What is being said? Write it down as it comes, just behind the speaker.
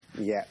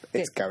Yeah,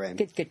 it's going.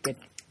 Good.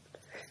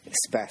 It's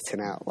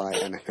spurting out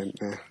like anything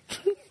now.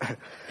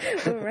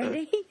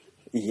 Already?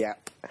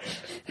 Yep.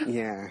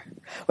 Yeah.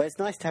 Well, it's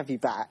nice to have you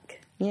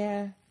back.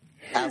 Yeah.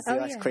 How's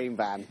the ice cream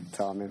van,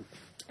 Tarmin?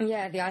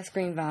 Yeah, the ice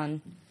cream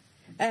van.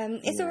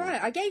 It's all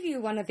right. I gave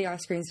you one of the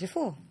ice creams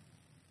before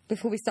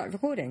we started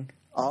recording.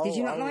 Did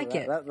you not like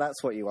it?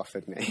 That's what you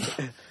offered me.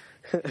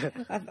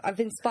 I've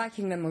been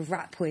spiking them with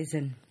rat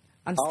poison.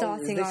 I'm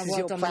starting our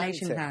world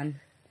domination plan.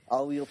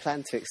 Oh, your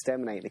plan to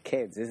exterminate the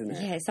kids, isn't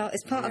it? Yeah,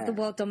 it's part of the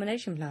world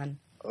domination plan.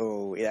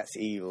 Oh, that's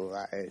evil,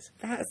 that is.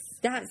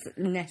 That's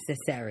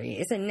necessary.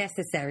 It's a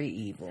necessary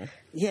evil.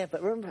 Yeah,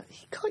 but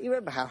can't you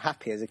remember how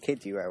happy as a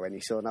kid you were when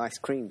you saw an ice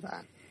cream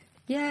van?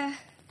 Yeah,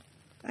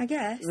 I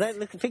guess.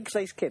 Think of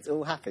those kids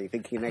all happy,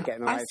 thinking they're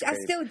getting an ice cream. I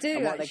still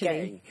do,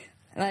 actually.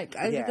 Like,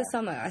 over the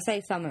summer, I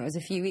say summer, it was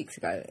a few weeks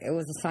ago, it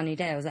was a sunny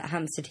day, I was at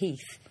Hampstead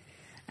Heath,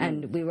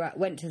 and we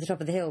went to the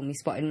top of the hill and we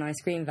spotted an ice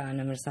cream van,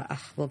 and we were just like,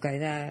 we'll go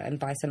there and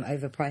buy some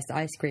overpriced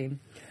ice cream.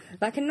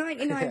 Like, a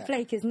 99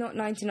 flake is not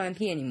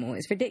 99p anymore,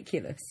 it's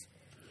ridiculous.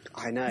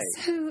 I know.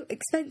 It's so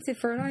expensive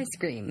for an ice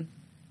cream.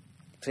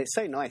 But it's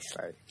so nice,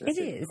 though. It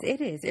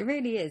is, it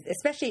really is.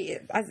 Especially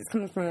as it's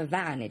coming from a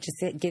van, it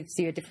gives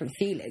you a different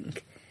feeling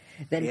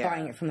than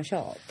buying it from a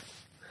shop.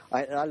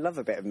 I love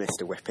a bit of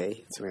Mr.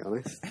 Whippy, to be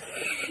honest.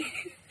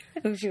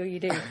 I'm sure you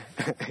do.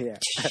 Yeah.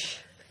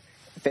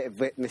 A bit of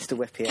Mr.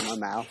 Whippy in my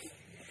mouth.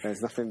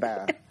 There's nothing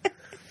better.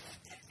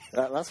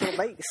 That's what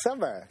makes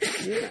summer,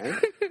 you know.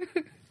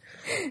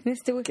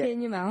 Mr. Whippy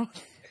in your mouth.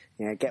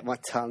 Yeah, get my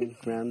tongue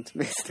round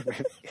Mr.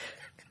 Whippy.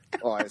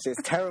 Oh, it's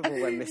terrible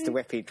when Mr.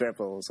 Whippy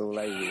dribbles all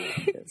over you.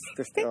 It's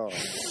just,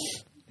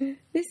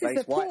 This is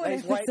a porn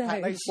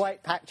episode. Those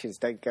white patches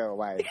don't go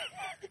away.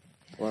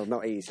 Well,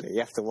 not easily.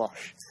 You have to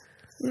wash.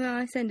 No,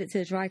 I send it to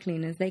the dry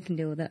cleaners. They can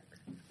deal with it.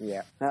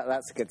 Yeah,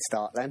 that's a good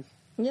start then.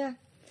 Yeah,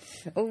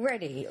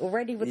 already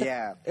with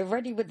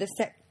the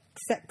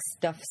sex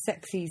stuff,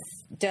 sexy,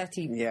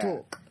 dirty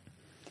talk.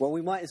 Well,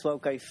 we might as well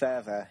go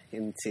further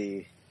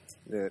into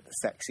the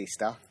sexy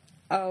stuff.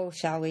 Oh,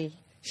 shall we?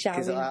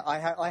 Because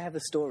I have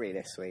a story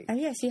this week. Oh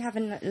yes, you have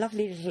a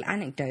lovely little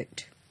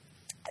anecdote.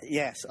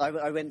 Yes,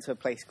 I went to a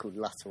place called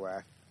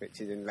Lutterworth,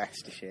 which is in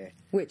Leicestershire.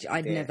 Which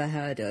I'd never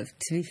heard of.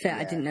 To be fair,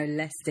 I didn't know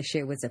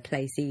Leicestershire was a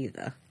place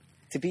either.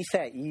 To be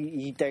fair,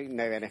 you don't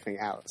know anything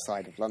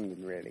outside of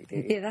London, really, do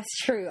you? Yeah, that's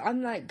true.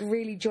 I'm like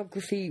really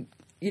geography,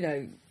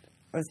 I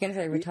was going to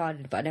say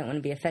retarded, but I don't want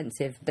to be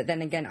offensive. But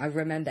then again, I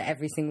remember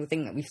every single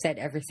thing that we've said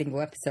every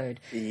single episode.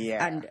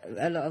 Yeah. And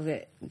a lot of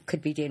it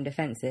could be deemed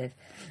offensive.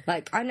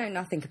 Like, I know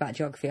nothing about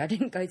geography. I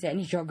didn't go to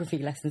any geography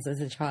lessons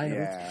as a child.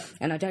 Yeah.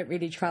 And I don't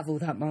really travel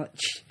that much.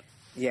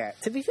 Yeah.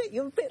 To be fair,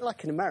 you're a bit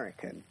like an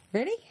American.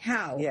 Really?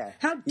 How? Yeah.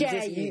 How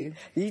dare you?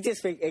 You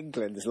just think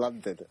England's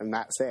London, and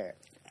that's it.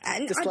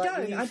 And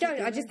I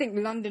don't. I just think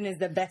London is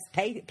the best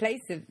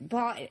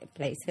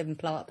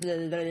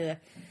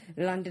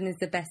London is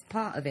the best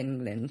part of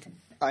England.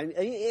 It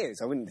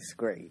is. I wouldn't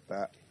disagree,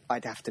 but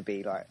I'd have to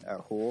be like a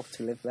whore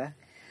to live there.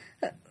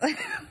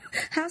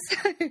 How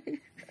so?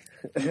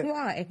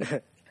 Why?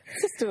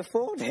 Just to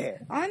afford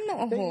it. I'm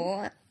not a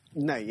whore.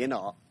 No, you're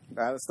not.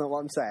 That's not what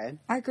I'm saying.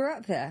 I grew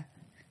up there.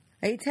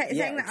 Are you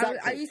saying that? Exactly.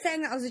 Are you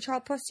saying that I was a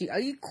child prostitute? Are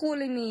you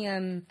calling me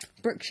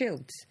Brooke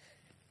Shields?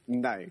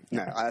 No,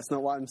 that's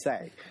not what I'm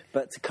saying.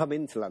 But to come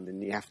into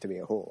London, you have to be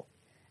a whore.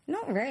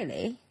 Not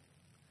really.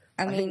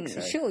 I mean,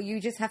 so. Sure,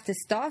 you just have to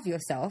starve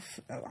yourself.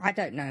 I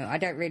don't know. I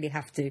don't really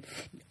have to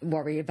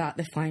worry about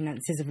the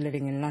finances of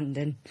living in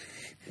London.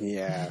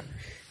 Yeah.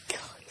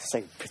 God,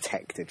 so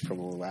protected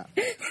from all that.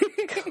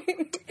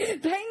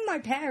 Paying my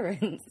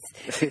parents.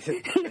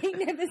 They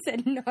never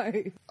said no.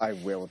 I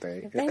will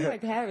do. Paying my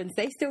parents.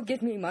 They still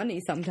give me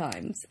money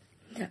sometimes.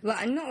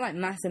 But not like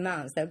mass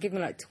amounts. They'll give me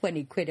like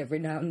 20 quid every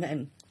now and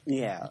then.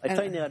 Yeah, if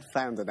only I'd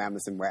found an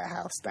Amazon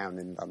warehouse down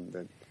in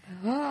London.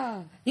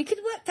 Ah, you could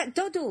work at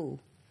Doddle.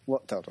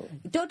 What Doddle?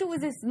 Doddle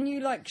is this new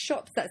like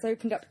shops that's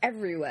opened up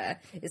everywhere.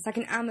 It's like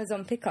an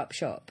Amazon pickup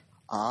shop.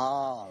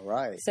 Ah,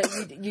 right. So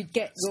you'd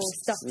get your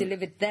stuff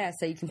delivered there,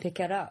 so you can pick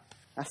it up.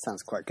 That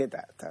sounds quite good.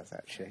 That does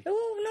actually.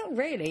 Oh, not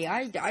really.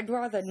 I'd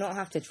rather not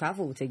have to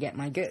travel to get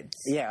my goods.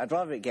 Yeah, I'd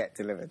rather it get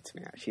delivered to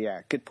me. Actually,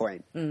 yeah, good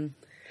point.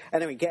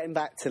 Anyway, getting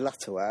back to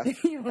Lutterworth.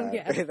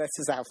 This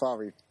is how far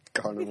we've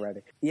gone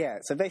already. Yeah,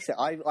 so basically,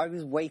 I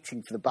was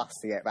waiting for the bus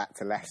to get back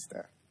to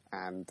Leicester,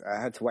 and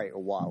I had to wait a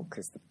while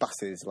because the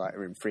buses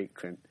are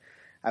infrequent.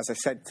 As I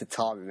said to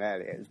Taryn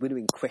earlier, it would have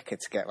been quicker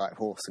to get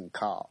horse and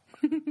cart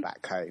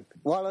back home.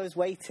 While I was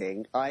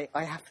waiting, I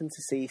happened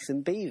to see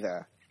some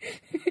beaver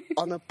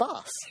on a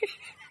bus.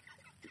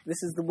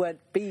 This is the word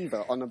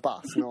beaver on a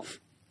bus, not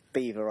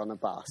beaver on a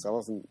bus. I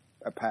wasn't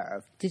a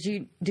perv. Did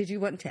you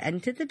want to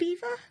enter the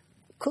beaver?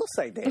 Of course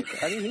I did.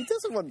 I mean, who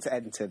doesn't want to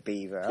enter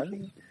beaver? I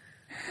mean...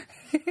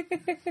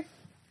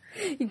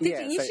 You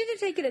should have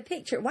taken a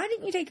picture. Why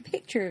didn't you take a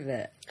picture of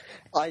it?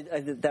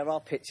 There are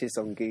pictures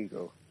on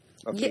Google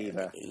of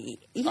beaver.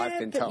 Yeah, I've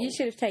been but told. You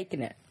should have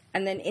taken it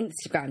and then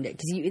Instagrammed it,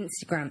 because you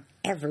Instagram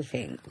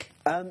everything.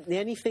 The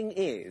only thing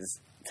is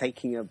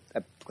taking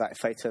a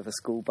photo of a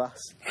school bus.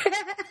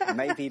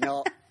 Maybe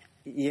not.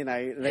 You know,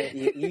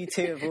 you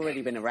two have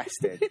already been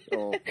arrested,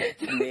 or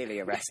nearly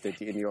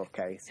arrested in your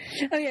case.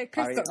 Oh yeah,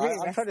 Chris got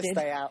re-arrested. I'm trying to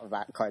stay out of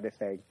that kind of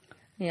thing.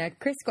 Yeah,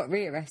 Chris got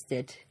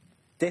re-arrested.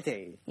 Did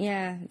he?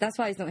 Yeah, that's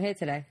why he's not here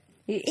today.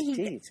 He's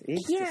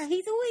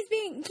always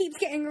keeps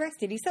getting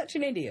arrested. He's such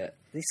an idiot.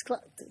 He's the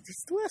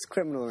worst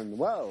criminal in the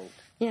world.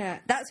 Yeah,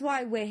 that's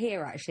why we're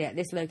here, actually, at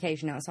this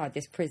location outside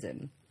this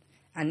prison.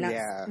 And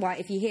that's why,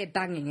 if you hear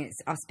banging, it's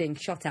us being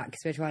shot at because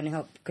we're trying to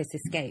help Chris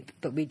escape.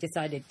 But we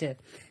decided to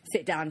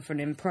sit down for an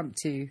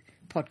impromptu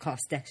podcast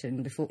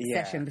session before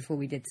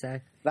we did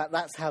so.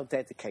 That's how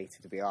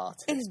dedicated we are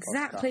to this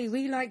Exactly. podcast.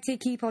 We like to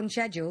keep on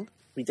schedule.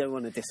 We don't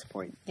want to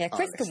disappoint. Yeah,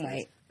 Chris can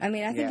wait. I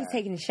mean, I think he's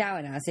taking a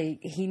shower now, so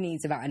he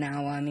needs about an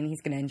hour. I mean,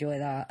 he's going to enjoy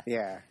that.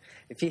 Yeah.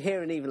 If you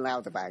hear an even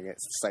louder bang,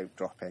 it's soap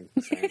dropping.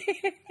 So.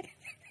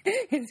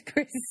 It's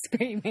Chris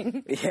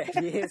screaming. Yeah, if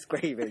you hear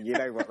screaming, you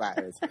know what that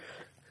is.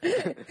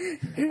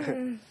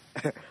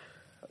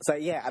 So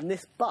yeah, and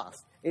this bus,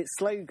 its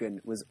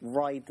slogan was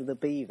 "Ride the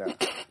Beaver,"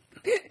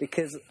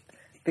 because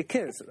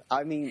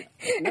I mean,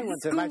 no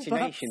one's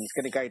imagination is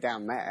going to go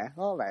down there,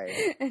 are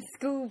they? A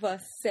school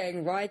bus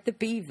saying "Ride the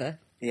Beaver."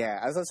 Yeah,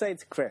 as I was saying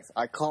to Chris,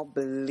 I can't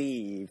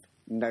believe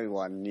no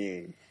one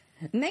knew.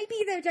 Maybe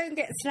they don't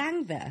get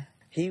slang there.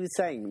 He was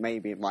saying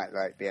maybe it might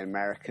be an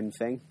American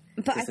thing.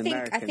 But I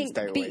think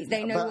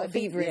they know what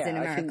beaver is in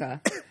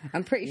America.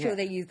 I'm pretty sure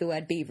they use the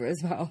word beaver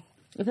as well.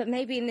 But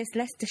maybe in this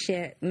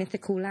Leicestershire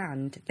mythical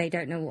land, they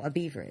don't know what a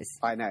beaver is.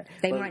 I know.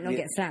 They might not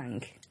get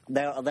slang.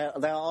 There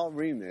are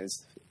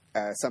rumours.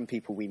 Some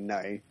people we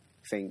know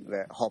think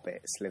that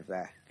hobbits live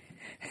there.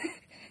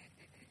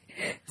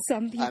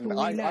 Some people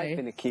we know. I've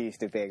been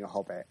accused of being a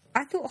hobbit.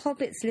 I thought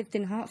hobbits lived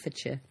in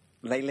Hertfordshire.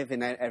 They live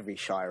in every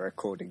shire,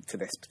 according to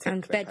this particular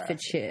And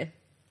Bedfordshire.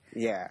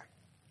 Yeah.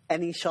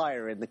 Any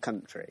shire in the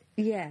country.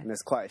 Yeah. And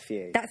there's quite a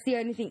few. That's the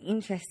only thing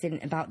interesting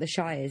about the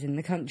shires in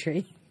the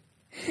country.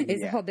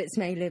 Is hobbits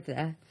may live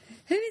there.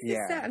 Who is this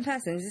certain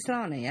person? Is this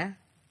Lana, yeah?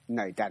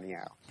 No,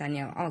 Danielle.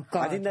 Danielle, oh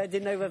God. I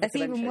didn't know whether That's to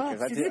mention even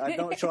worse, it. I'm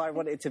not sure I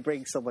wanted to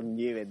bring someone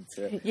new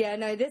into... Yeah,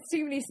 no, there's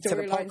too many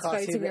storylines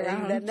floating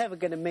around. They're never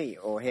going to meet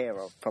or hear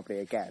of probably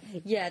again.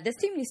 Yeah, there's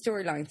too many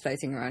storylines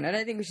floating around. I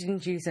don't think we should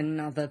introduce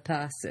another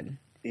person.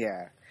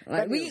 Yeah.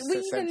 Like, we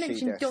even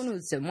mentioned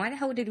Donaldson. Why the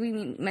hell did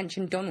we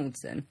mention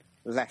Donaldson?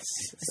 Less.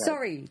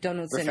 Sorry,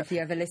 Donaldson, if you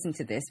ever listen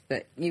to this,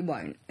 but you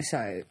won't.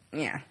 So,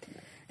 yeah.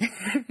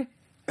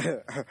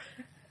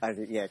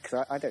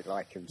 Because I don't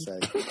like him, so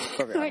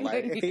probably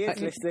if he is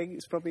listening,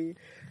 it's probably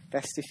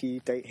best if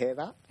you don't hear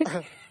that.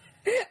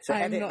 So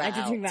I'm not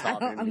editing that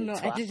out. I'm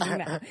not editing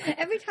that out.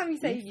 Every time you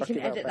say you can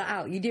edit that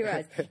out, you do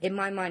realise, in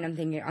my mind, I'm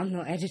thinking, I'm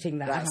not editing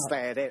that out. That's the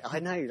edit. I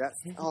know, you're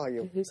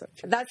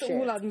such a That's shit.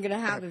 all I'm going to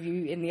have of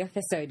you in the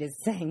episode, is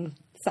saying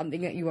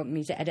something that you want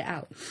me to edit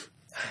out.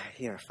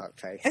 You're a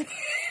fuckface.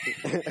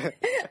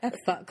 A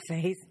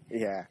fuckface.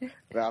 Yeah.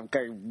 Well, I'm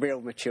going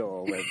real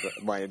mature with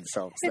my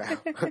insults now.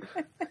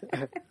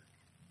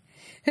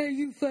 Hey,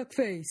 you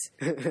fuckface.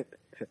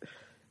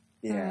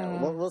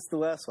 Yeah. What's the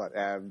worst one?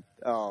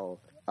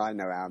 I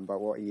know Amber,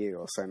 what are you?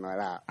 Or something like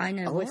that. I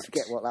know. I always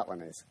forget what that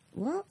one is.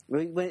 What?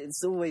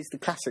 It's always the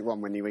classic one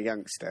when you were a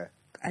youngster.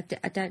 I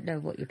don't know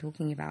what you're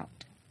talking about.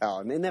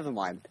 Oh, never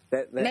mind.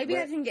 Maybe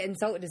I didn't get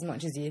insulted as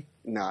much as you.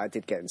 No, I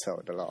did get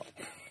insulted a lot.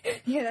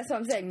 Yeah, that's what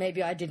I'm saying.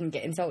 Maybe I didn't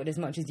get insulted as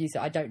much as you,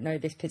 so I don't know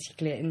this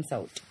particular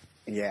insult.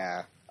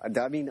 Yeah.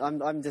 I mean,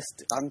 I'm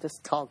just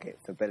target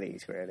for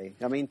bullies, really.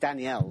 I mean,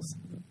 Danielle's.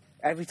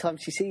 Every time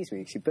she sees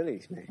me, she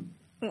bullies me.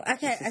 Well,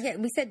 okay.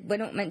 We said we're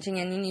not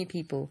mentioning any new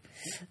people.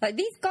 Like,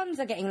 these guns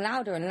are getting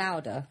louder and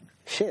louder.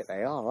 Shit,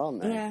 they are,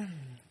 aren't they? Yeah.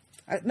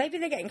 Maybe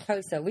they're getting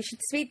closer. We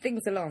should speed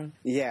things along.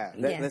 Yeah.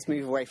 Let's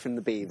move away from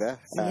the beaver.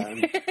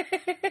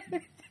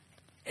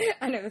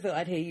 I never thought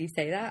I'd hear you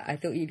say that. I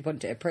thought you'd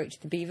want to approach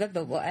the beaver,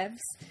 but whatevs.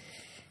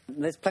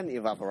 There's plenty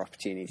of other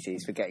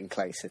opportunities for getting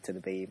closer to the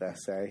beaver,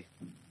 so...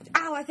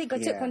 Ow, I think I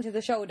took one to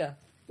the shoulder.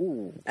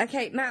 Ooh.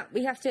 Okay, Matt,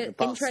 we have to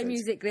intro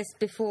music this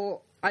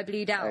before I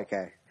bleed out.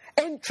 Okay.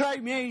 Intro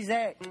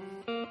music!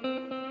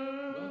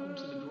 Welcome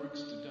to the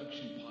Dorks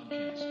Deduction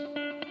Podcast,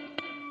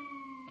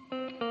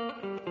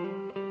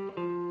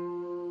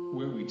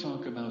 where we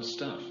talk about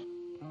stuff.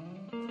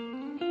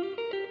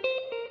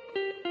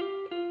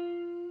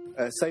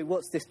 So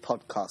what's this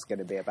podcast going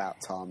to be about,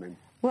 Tarmin?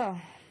 Well,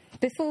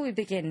 before we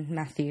begin,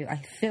 Matthew,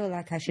 I feel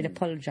like I should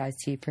apologise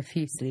to you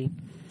profusely.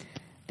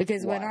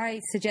 Because when I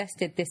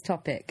suggested this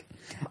topic,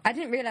 I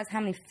didn't realise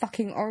how many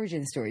fucking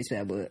origin stories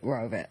there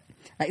were of it.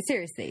 Like,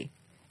 seriously.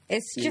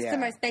 It's just the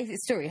most basic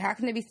story. How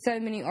can there be so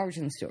many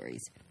origin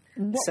stories?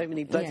 So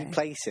many bloody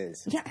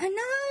places. Yeah, I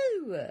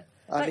know!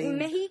 I mean,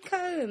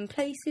 Mexico and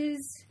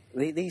places...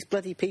 These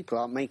bloody people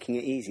aren't making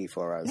it easy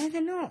for us. No, they're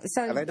not.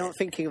 So, and they're not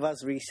thinking of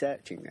us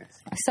researching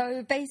this.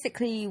 So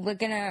basically, we're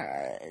going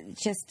to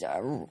just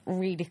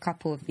read a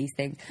couple of these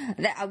things.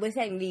 We're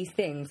saying these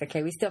things,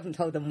 okay? We still haven't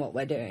told them what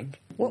we're doing.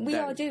 What we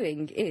are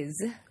doing is...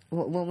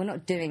 Well, we're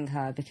not doing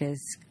her because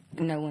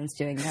no one's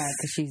doing her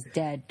because she's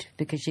dead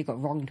because she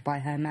got wronged by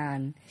her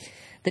man.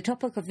 The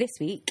topic of this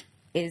week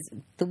is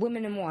the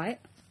woman in white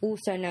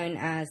also known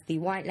as the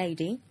White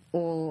Lady,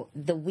 or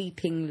the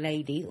Weeping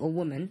Lady, or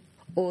woman,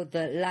 or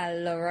the La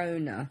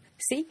Llorona.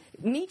 See,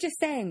 me just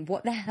saying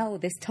what the hell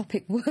this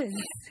topic was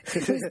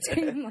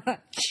too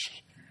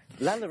much.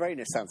 La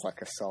Llorona sounds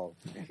like a song.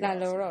 La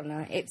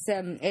Llorona.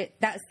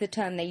 That's the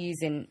term they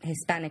use in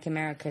Hispanic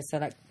America, so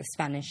like the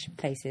Spanish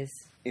places.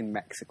 In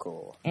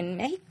Mexico. In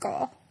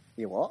Mexico.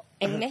 You what?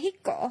 In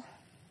Mexico.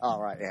 Oh,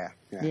 right,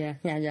 yeah.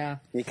 Yeah.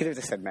 You could have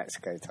just said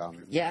Mexico,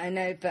 Tom. Yeah, I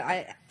know, but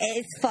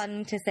it's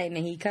fun to say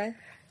Mexico.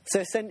 So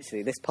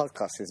essentially, this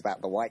podcast is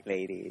about the white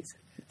ladies.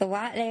 The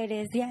white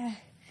ladies, yeah.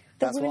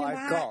 That's what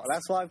I've got.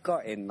 That's what I've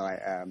got in my.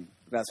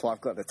 That's what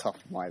I've got at the top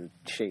of my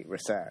sheet.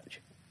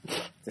 Research.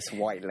 This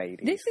white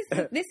lady. This is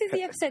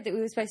the episode that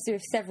we were supposed to do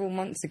several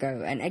months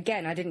ago, and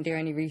again, I didn't do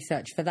any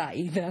research for that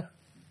either.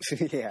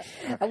 Yeah.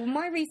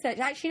 My research,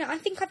 actually, I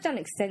think I've done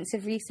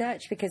extensive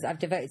research because I've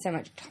devoted so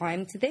much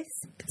time to this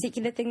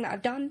particular thing that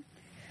I've done.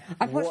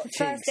 I've watched the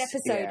first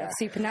episode of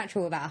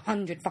Supernatural about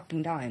 100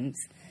 fucking times,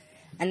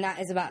 and that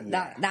is about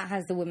that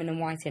has the women in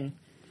white in.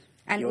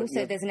 And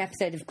also, there's an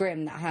episode of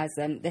Grimm that has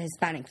the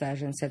Hispanic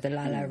version, so the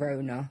La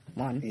Llorona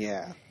one.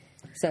 Yeah.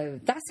 So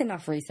that's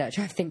enough research,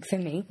 I think, for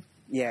me.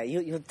 Yeah,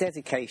 your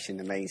dedication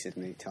amazes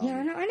me, Tom.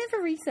 Yeah, no, I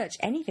never research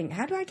anything.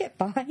 How do I get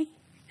by?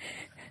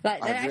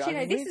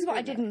 This is what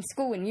I did in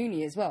school and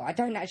uni as well. I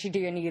don't actually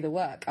do any of the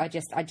work. I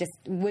just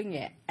wing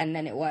it, and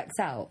then it works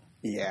out.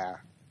 Yeah.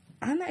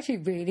 I'm actually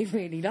really,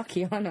 really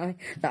lucky, aren't I,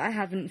 that I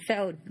haven't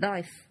failed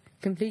life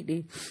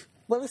completely.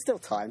 Well, there's still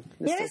time.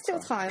 There's still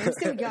time. I'm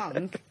still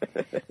young.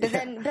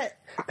 But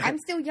I'm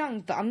still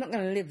young, but I'm not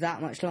going to live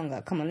that much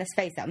longer. Come on, let's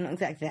face it. I'm not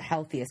exactly the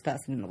healthiest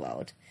person in the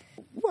world.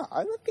 Well,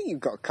 I think you've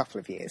got a couple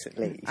of years at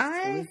least.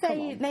 I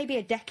say maybe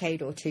a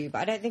decade or two, but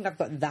I don't think I've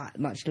got that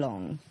much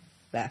long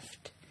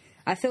left.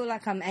 I feel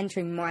like I'm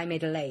entering my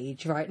middle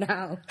age right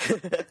now.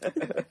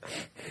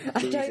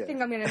 I don't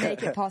think I'm going to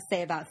make it past,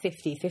 say, about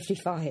 50,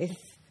 55.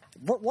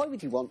 Why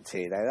would you want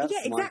to, though? That's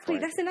exactly.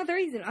 That's another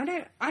reason.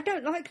 I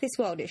don't like this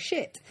world. It's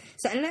shit.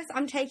 So unless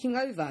I'm taking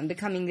over and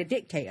becoming the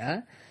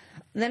dictator,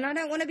 then I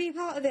don't want to be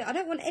part of it. I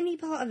don't want any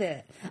part of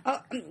it.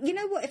 You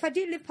know what? If I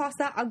do live past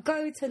that, I'll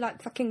go to,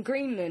 like, fucking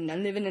Greenland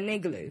and live in an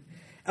igloo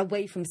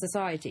away from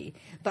society.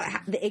 But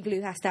the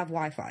igloo has to have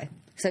Wi-Fi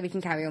so we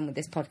can carry on with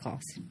this podcast.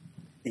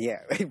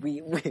 Yeah,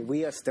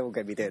 we are still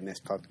going to be doing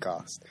this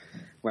podcast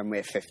when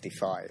we're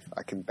 55,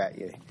 I can bet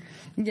you.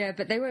 Yeah,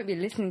 but they won't be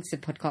listening to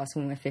the podcast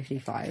when we're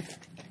 55.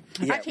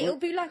 Yeah, actually, it'll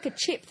be like a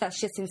chip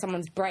that's just in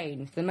someone's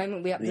brain. The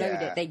moment we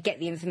upload it, they get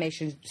the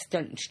information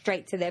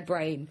straight to their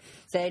brain,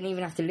 so they don't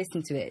even have to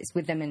listen to it. It's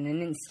with them in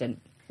an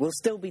instant. We'll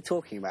still be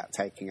talking about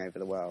taking over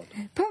the world.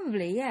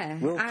 Probably, yeah.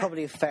 We'll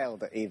probably have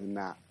failed at even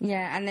that.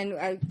 Yeah, and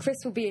then Chris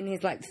will be in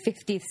his,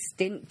 50th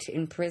stint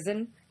in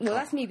prison. Well,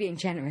 that's me being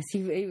generous.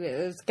 He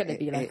was going to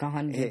be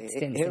 100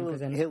 stints in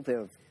prison. He'll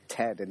have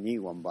teared a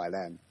new one by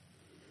then.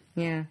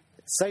 Yeah.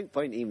 Soap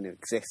won't even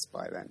exist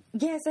by then.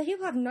 Yeah, so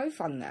he'll have no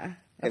fun there.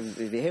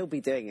 He'll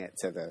be doing it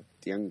to the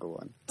younger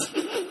one.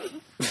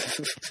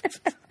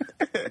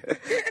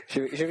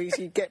 Should we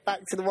get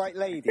back to the white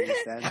ladies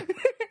then?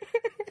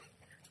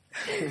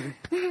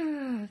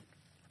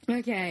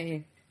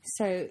 Okay,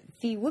 so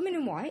the woman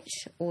in white,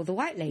 or the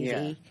white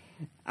lady,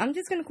 I'm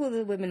just going to call her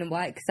the woman in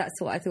white because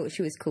that's what I thought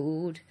she was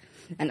called,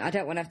 and I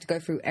don't want to have to go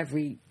through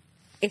every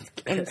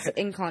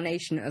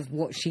incarnation of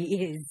what she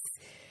is,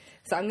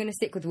 so I'm going to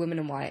stick with woman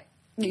in white.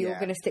 You're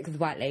going to stick with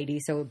white lady,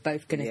 so we're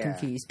both going to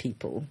confuse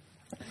people.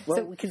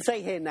 Well, we can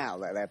say here now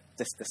that they're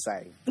just the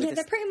same.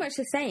 They're pretty much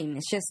the same.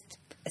 It's just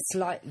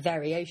slight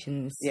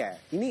variations. Yeah,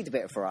 you need a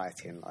bit of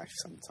variety in life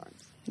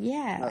sometimes.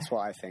 Yeah. That's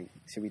what I think.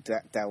 Should we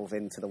delve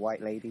into the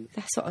white ladies?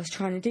 That's what I was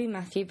trying to do,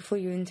 Matthew, before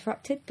you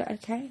interrupted, but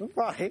okay.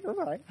 All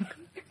right.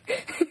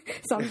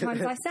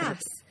 Sometimes I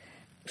sass.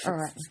 All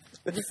right.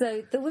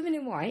 So, the women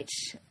in white,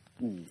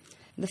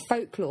 the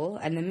folklore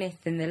and the myth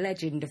and the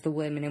legend of the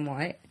women in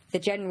white, the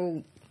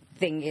general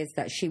thing is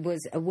that she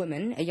was a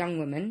woman, a young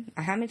woman.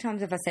 How many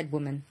times have I said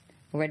woman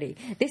already?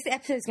 This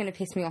episode is going to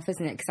piss me off,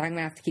 isn't it? Because I'm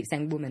going to have to keep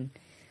saying woman.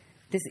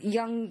 This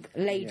young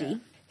lady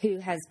who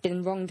has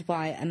been wronged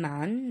by a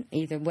man,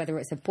 either whether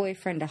it's a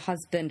boyfriend, a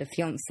husband, a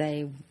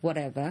fiancé,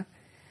 whatever,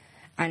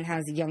 and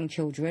has young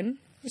children.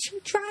 She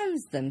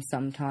drowns them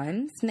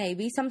sometimes,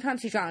 maybe.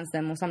 Sometimes she drowns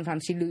them or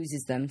sometimes she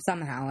loses them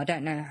somehow. I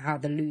don't know how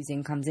the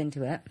losing comes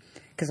into it,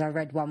 because I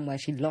read one where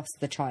she lost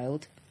the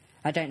child.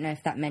 I don't know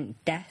if that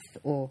meant death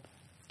or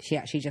she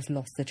actually just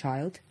lost the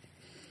child.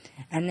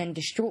 And then,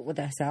 distraught with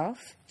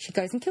herself, she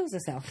goes and kills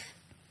herself.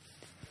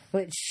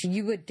 Which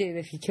you would do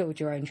if you killed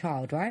your own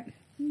child, right?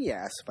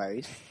 Yeah, I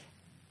suppose.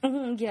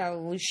 Yeah,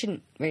 well, you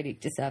shouldn't really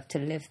deserve to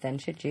live then,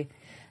 should you?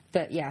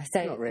 But yeah,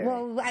 so... Not really.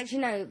 Well, actually,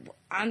 no,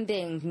 I'm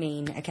being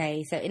mean,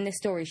 okay? So in the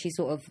story, she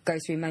sort of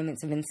goes through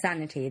moments of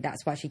insanity.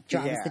 That's why she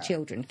drowns the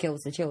children, kills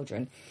the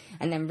children.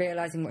 And then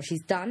realising what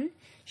she's done,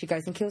 she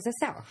goes and kills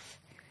herself.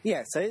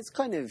 Yeah, so it's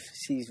kind of...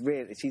 She's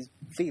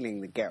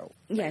feeling the guilt.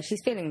 Yeah, she's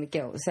feeling the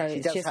guilt. So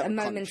it's just a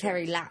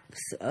momentary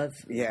lapse of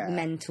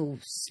mental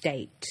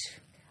state.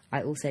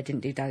 I also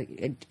didn't do...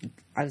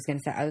 I was going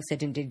to say, I also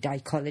didn't do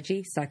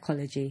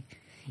psychology.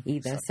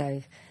 either.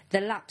 So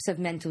the lapse of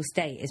mental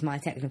state is my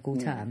technical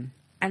term.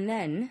 And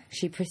then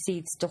she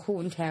proceeds to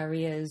haunt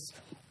areas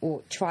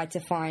or try to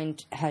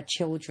find her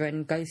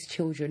children, ghost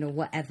children or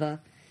whatever.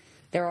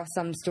 There are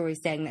some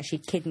stories saying that she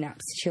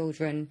kidnaps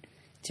children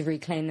to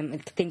reclaim them,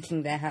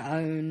 thinking they're her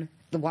own.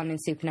 The one in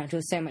Supernatural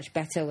is so much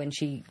better when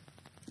she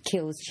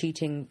kills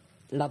cheating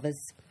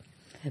lovers.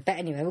 But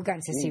anyway, we'll go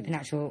into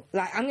Supernatural.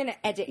 Like, I'm going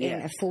to edit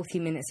in 40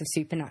 minutes of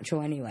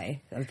Supernatural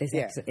anyway, of this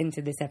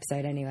into this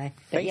episode anyway.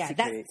 But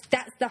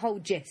that's the whole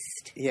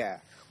gist. Yeah.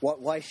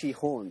 Why she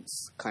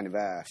haunts kind of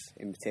Earth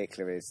in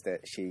particular is that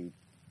she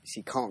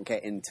can't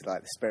get into,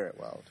 like, the spirit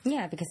world.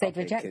 Yeah, because they'd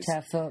reject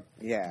her for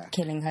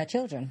killing her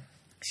children.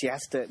 She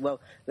has to... Well,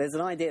 there's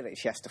an idea that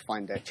she has to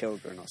find her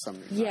children or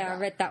something like that. I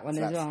read that one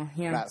as well,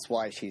 yeah. That's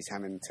why she's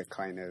having to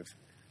kind of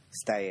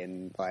stay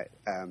in, like,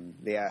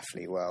 the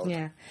earthly world,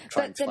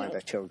 trying to find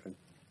her children.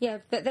 Yeah,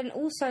 but then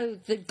also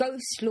the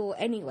ghost law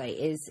anyway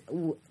is...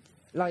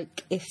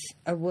 Like, if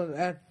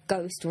a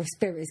ghost or a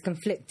spirit is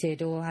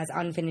conflicted or has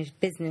unfinished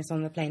business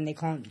on the plane, they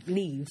can't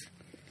leave.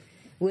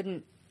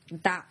 Wouldn't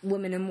that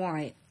woman in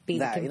white be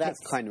the conflict? That's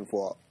kind of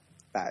what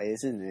that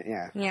is, isn't it?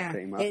 Yeah,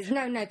 pretty much.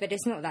 No, but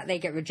it's not that they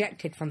get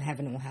rejected from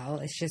heaven or hell.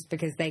 It's just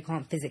because they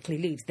can't physically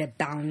leave. They're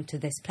bound to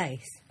this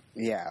place.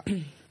 Yeah.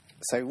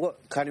 So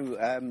what kind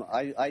of...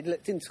 I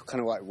looked into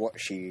kind of like what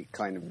she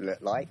kind of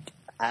looked like.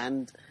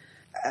 And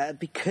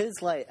because,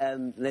 like,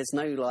 there's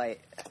no,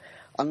 like...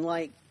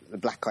 Unlike the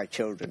Black Eyed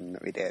Children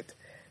that we did,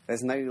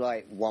 there's no,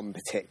 like, one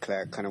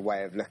particular kind of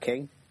way of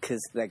looking,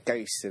 because they're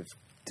ghosts of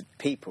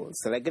people,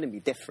 so they're going to be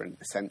different,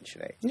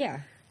 essentially.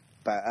 Yeah.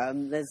 But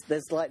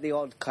there's like the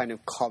odd kind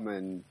of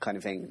common kind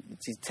of thing.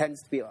 She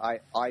tends to be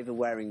either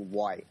wearing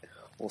white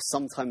or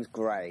sometimes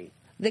grey.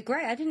 The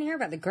grey? I didn't hear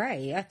about the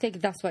grey. I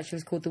think that's why she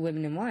was called the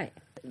Woman in White.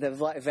 The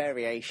like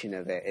variation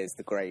of it is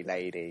the Grey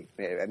Lady,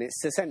 and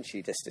it's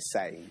essentially just the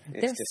same.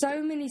 There's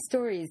so many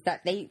stories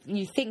that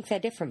you think they're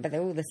different, but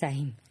they're all the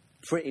same.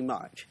 Pretty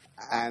much.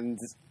 And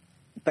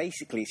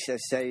basically, so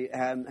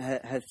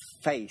her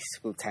face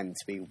will tend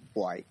to be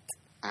white,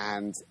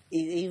 and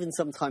even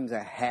sometimes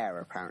her hair,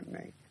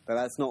 apparently. But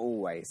that's not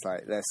always.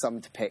 Like, there's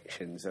some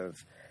depictions of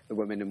the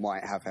women in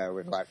white have hair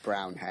with, like,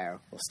 brown hair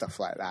or stuff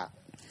like that.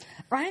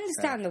 I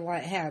understand the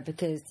white hair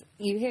because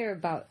you hear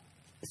about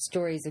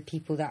stories of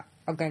people that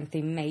are going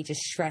through major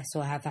stress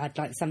or have had,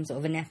 like, some sort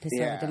of an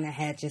episode and their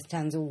hair just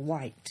turns all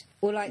white.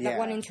 Or, like, that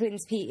one in Twin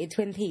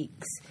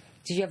Peaks.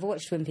 Did you ever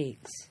watch Twin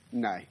Peaks?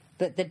 No.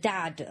 But the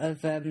dad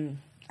of, I've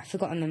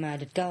forgotten the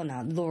murdered girl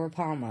now, Laura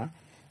Palmer.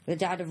 The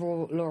dad of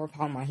Laura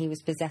Palmer, he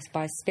was possessed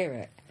by a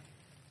spirit.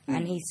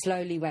 And he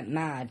slowly went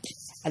mad.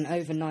 And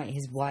overnight,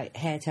 his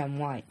hair turned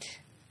white.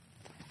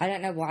 I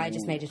don't know why I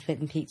just made a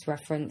Twin Peaks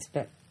reference,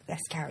 but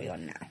let's carry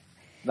on now.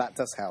 That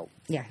does help.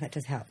 Yeah, that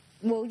does help.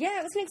 Well,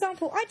 yeah, it was an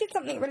example. I did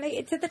something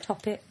related to the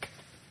topic.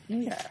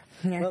 Yeah.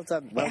 Well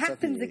done. It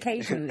happens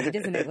occasionally,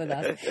 doesn't it, with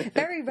us?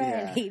 Very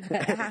rarely,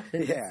 but it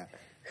happens.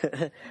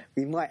 Yeah.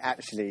 We might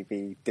actually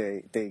be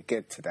doing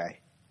good today.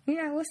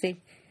 Yeah, we'll see.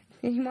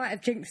 You might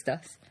have jinxed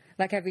us.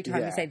 Like, every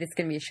time we say this is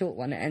going to be a short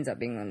one, it ends up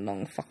being a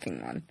long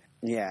fucking one.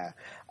 Yeah.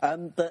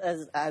 But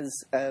as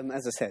I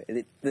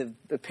said, the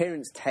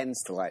appearance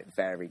tends to, like,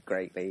 vary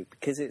greatly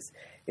because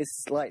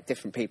it's like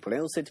different people. It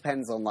also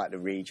depends on, like, the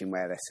region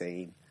where they're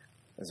seen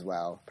as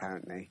well,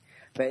 apparently.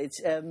 But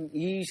it's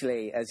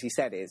usually, as you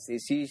said,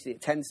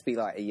 it tends to be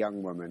like a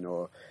young woman,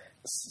 or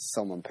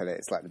someone put it,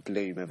 it's like the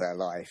bloom of her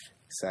life.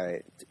 So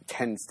it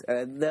tends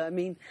to,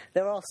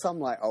 there are some,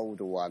 like,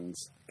 older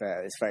ones, but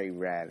it's very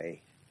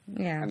rarely.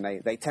 Yeah. And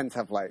they tend to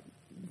have, like,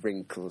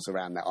 wrinkles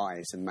around their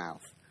eyes and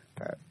mouth.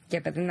 But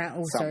but then that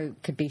also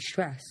could be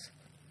stress.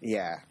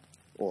 Yeah,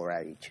 or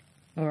age.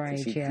 Or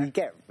age, you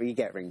get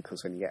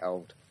wrinkles when you get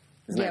old.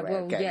 There's no way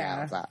of getting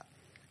out of that.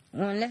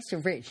 Well, unless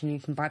you're rich and you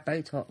can buy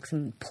Botox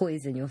and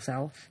poison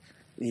yourself.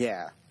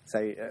 Yeah.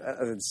 So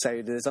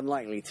there's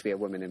unlikely to be a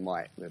woman in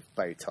white with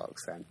Botox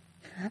then.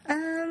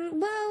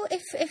 Well,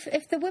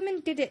 if the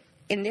women did it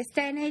in this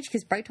day and age,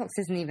 because Botox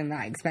isn't even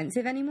that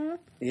expensive anymore.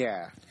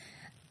 Yeah.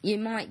 You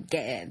might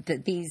get it,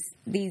 but these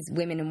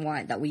women in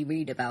white that we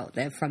read about,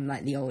 they're from,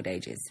 like, the old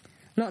ages.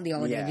 Not the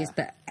old ages,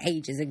 but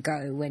ages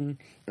ago when,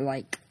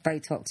 like,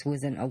 Botox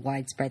wasn't a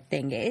widespread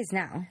thing. It is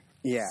now.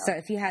 Yeah. So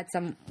if you had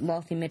some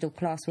wealthy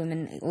middle-class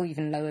women, or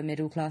even lower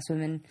middle-class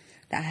women,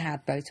 that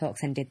had Botox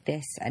and did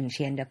this, and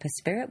she ended up a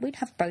spirit, we'd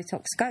have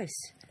Botox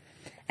ghosts.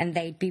 And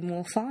they'd be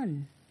more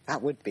fun.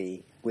 That would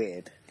be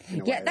weird.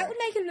 Yeah, that would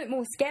make them look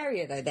more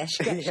scarier, though. They're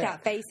stretched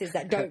out faces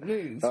that don't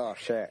move. Oh,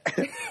 shit.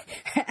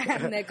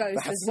 And they're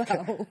ghosts as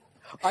well.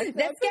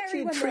 They're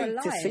scary when they're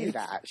alive. I'd be intrigued to see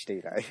that,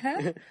 actually, though.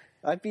 Huh?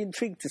 I'd be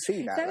intrigued to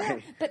see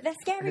that. But they're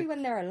scary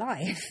when they're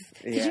alive.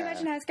 Could you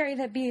imagine how scary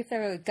they'd be if they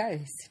were a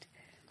ghost?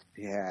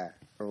 Yeah.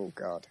 Oh,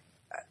 God.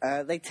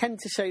 They tend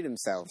to show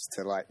themselves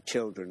to, like,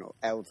 children or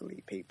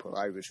elderly people,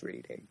 I was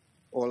reading.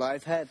 Or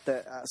I've heard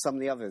that some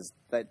of the others,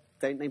 they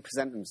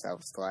present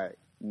themselves to, like,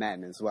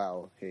 men as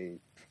well who...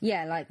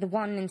 Yeah, like the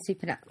one in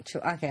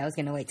Supernatural... Okay, I was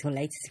going to wait till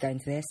later to go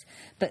into this.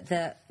 But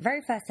the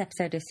very first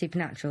episode of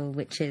Supernatural,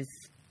 which is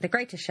the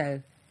greatest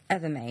show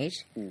ever made.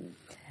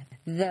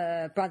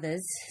 The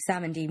brothers,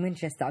 Sam and Dean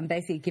Winchester, I'm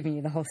basically giving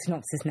you the whole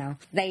synopsis now.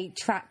 They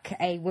track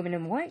a woman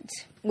in white,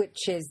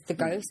 which is the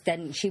ghost,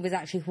 and she was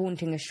actually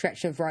haunting a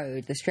stretch of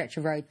road, the stretch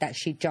of road that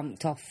she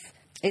jumped off.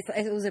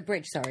 It was a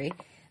bridge, sorry,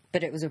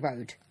 but it was a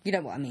road. You know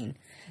what I mean?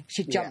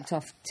 She jumped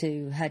off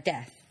to her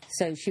death.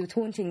 So she was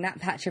haunting that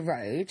patch of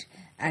road,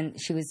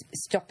 and she was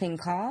stopping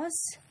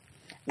cars,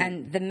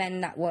 and the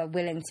men that were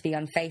willing to be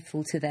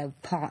unfaithful to their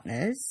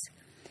partners,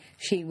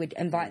 she would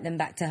invite them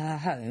back to her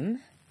home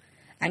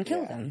and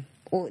kill them.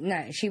 Or,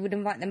 no, she would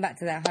invite them back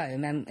to their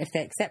home, and if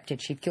they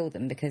accepted, she'd kill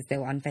them because they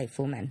were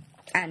unfaithful men.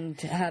 And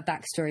her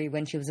backstory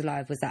when she was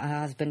alive was that her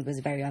husband was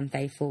very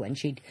unfaithful, and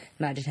she'd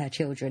murdered her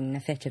children in a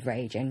fit of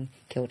rage and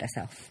killed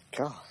herself.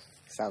 God,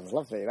 sounds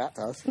lovely, that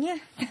does. Yeah.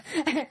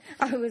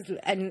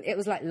 And it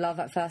was like love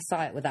at first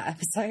sight with that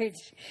episode.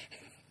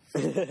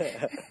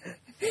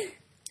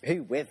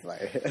 Who with,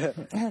 though?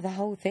 Oh, the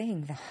whole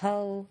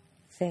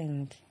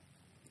thing.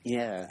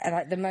 Yeah. And,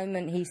 like, the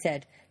moment he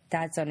said,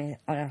 Dad's on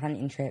a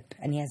hunting trip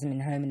and he hasn't been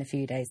home in a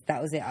few days,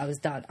 that was it. I was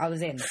done. I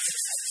was in.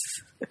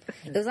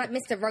 It was like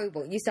Mr.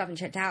 Robot. You still haven't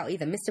checked it out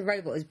either. Mr.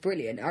 Robot was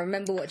brilliant. I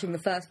remember watching the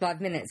first 5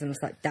 minutes and I was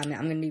like, damn it,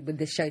 I'm going to be with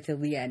this show till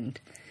the end.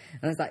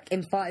 And I was like,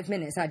 in 5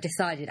 minutes, I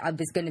decided I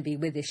was going to be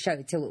with this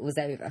show till it was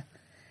over.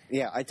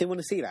 Yeah, I did want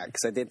to see that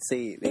because I did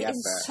see the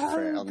advert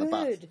for it on the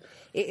bus.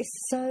 It is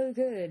so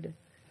good.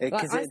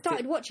 Like, I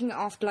started watching it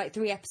after like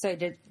 3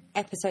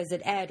 episodes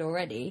had aired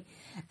already,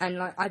 and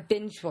like I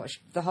binge watched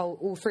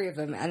all 3 of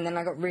them, and then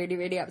I got really,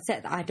 really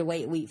upset that I had to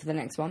wait a week for the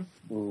next one.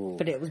 Ooh.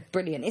 But it was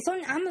brilliant. It's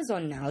on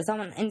Amazon now. It's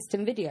on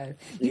instant video.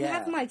 You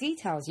have my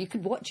details. You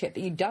could watch it,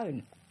 but you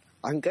don't.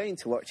 I'm going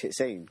to watch it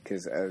soon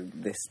because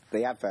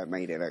the advert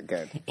made it look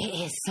good.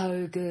 It is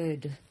so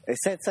good. It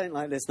said something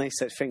like there's no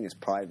such thing as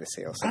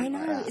privacy or something. I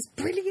know, like that. it's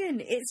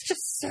brilliant. It's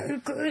just so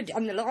good.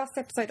 And the last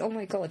episode, oh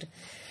my god.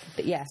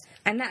 But yeah,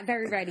 and that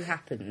very rarely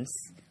happens.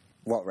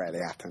 What rarely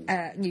happens?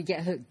 You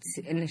get hooked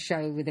in the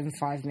show within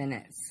 5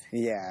 minutes.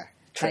 Yeah,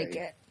 true.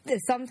 Like,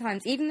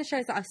 sometimes, even the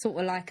shows that I sort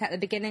of like at the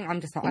beginning,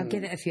 I'm just like, I'll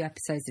give it a few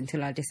episodes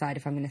until I decide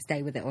if I'm going to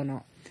stay with it or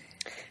not.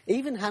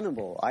 Even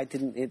Hannibal,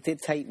 it did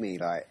take me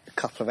like a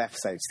couple of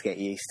episodes to get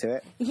used to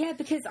it. Yeah,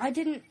 because I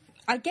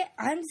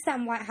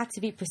understand why it had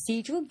to be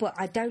procedural, but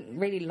I don't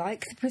really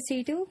like the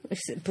procedural.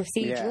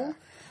 Yeah.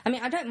 I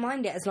mean, I don't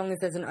mind it as long as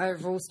there's an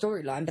overall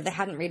storyline, but they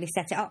hadn't really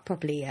set it up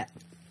properly yet.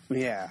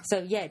 Yeah.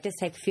 So, yeah, it does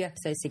take a few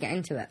episodes to get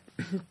into it.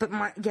 But,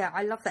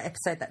 I love that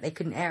episode that they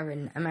couldn't air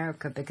in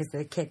America because of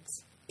the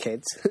kids.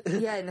 Kids?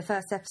 Yeah, in the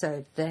first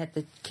episode, they had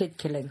the kid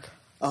killing.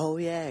 Oh,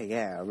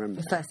 yeah, I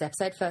remember. The first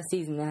episode, first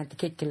season, they had the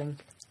kid killing.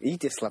 You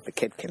just love the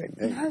kid killing,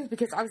 don't you? No,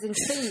 because I was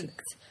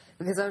intrigued.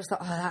 Because I was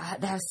like,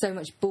 they have so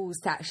much balls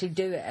to actually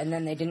do it, and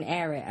then they didn't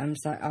air it. I'm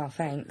just like, oh,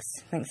 thanks.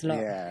 Thanks a lot.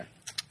 Yeah.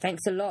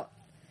 Thanks a lot,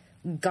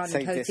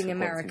 gun-toting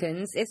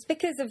Americans. It's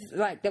because of,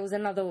 like, there was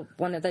another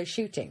one of those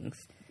shootings.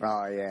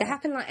 Oh, yeah. They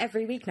happen, like,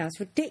 every week now. It's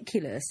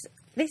ridiculous.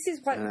 This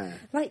is, like,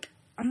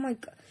 oh, my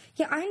God.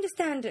 Yeah, I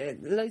understand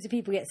loads of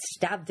people get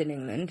stabbed in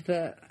England,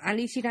 but at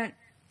least you don't...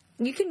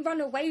 You can run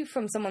away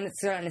from someone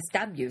that's trying to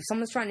stab you. If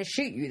someone's trying to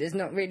shoot you, there's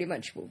not really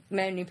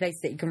many places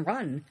that you can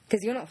run.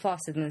 Because you're not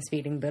faster than a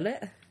speeding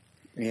bullet.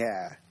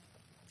 Yeah.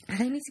 And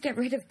they need to get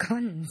rid of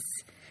guns.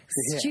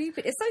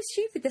 Stupid. It's so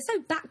stupid. They're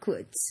so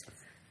backwards.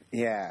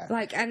 Yeah.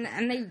 Like, and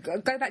they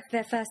go back to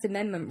their First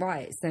Amendment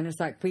rights. And it's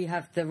like, we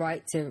have the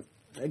right to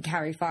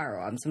carry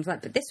firearms. I was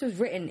like, but this was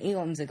written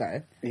eons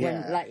ago.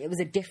 Yeah. When, like, it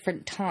was a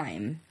different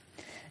time.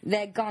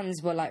 Their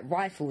guns were like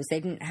rifles. They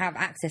didn't have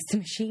access to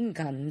machine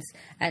guns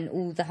and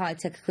all the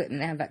high-tech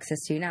equipment they have access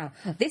to now.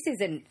 This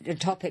isn't a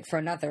topic for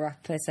another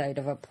episode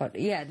of a pod.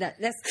 Yeah,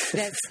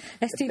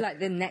 let's do like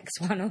the next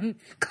one on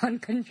gun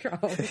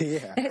control.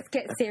 Yeah. Let's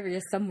get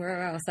serious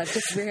somewhere else. I've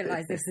just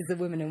realised this is a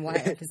Women in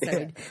White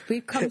episode.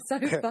 We've come so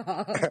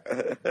far.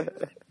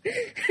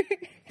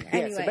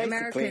 Anyway, so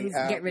Americans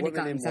get rid of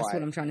guns. That's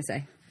what I'm trying to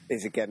say.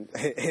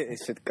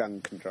 It's for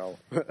gun control.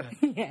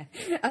 Yeah.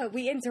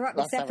 We interrupt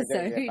this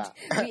episode.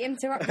 We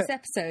interrupt this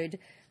episode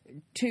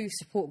to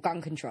support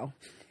gun control.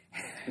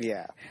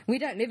 Yeah. We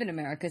don't live in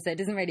America, so it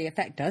doesn't really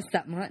affect us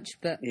that much,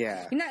 but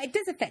yeah. You know, it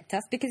does affect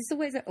us because it's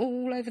always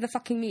all over the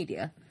fucking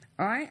media.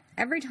 Alright?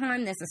 Every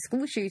time there's a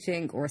school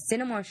shooting or a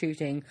cinema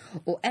shooting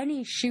or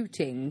any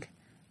shooting,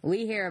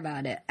 we hear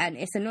about it, and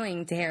it's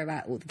annoying to hear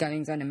about all the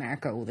goings on in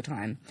America all the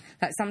time.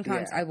 Like,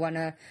 sometimes I want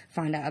to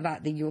find out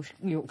about the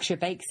Yorkshire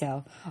bake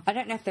sale. I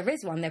don't know if there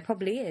is one. There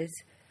probably is.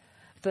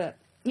 But,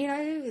 you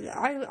know,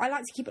 I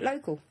like to keep it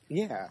local.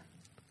 Yeah.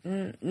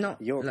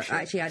 Not Yorkshire.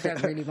 Actually, I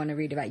don't really want to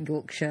read about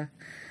Yorkshire.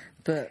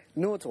 But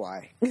nor do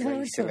I. I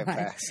used to live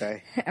there, so...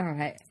 All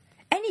right.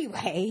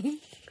 Anyway...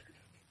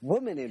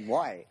 Woman in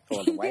white,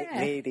 for the white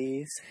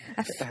ladies.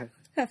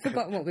 I've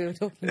forgotten what we were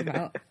talking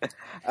about.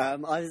 I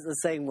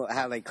was saying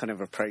how they kind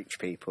of approach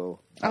people.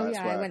 Oh,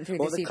 yeah, I went through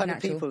the the kind of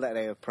people that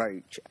they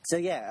approach. So,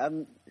 yeah,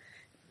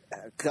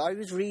 I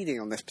was reading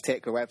on this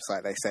particular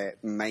website, they say it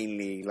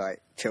mainly, like,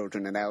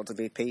 children and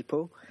elderly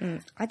people.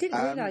 I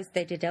didn't realise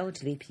they did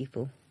elderly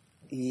people.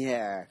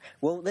 Yeah.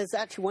 Well, there's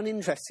actually one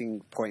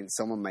interesting point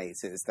someone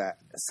makes is that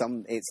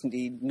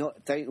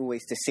don't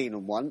always just see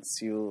them once.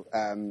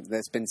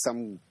 There's been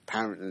some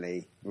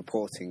apparently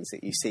reportings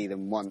that you see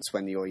them once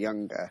when you're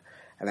younger,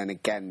 and then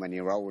again when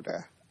you're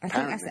older.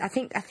 I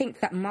think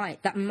that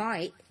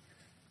might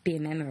be a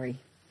memory.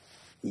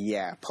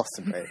 Yeah,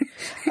 possibly.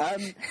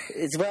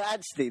 Well,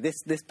 actually,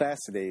 this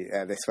person,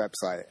 this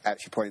website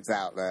actually points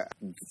out that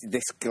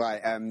this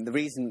guy, the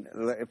reason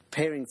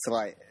appearing to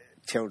like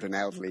children,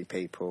 elderly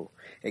people,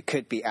 it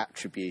could be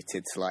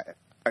attributed to like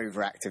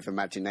overactive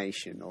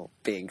imagination or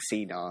being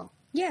senile.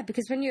 Yeah,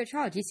 because when you're a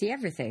child, you see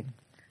everything.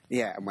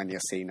 Yeah, and when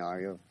you're senile,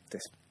 you're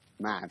just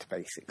mad,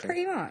 basically.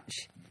 Pretty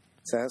much.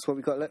 So that's what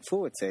we've got to look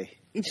forward to,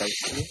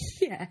 basically.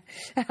 Yeah.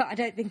 I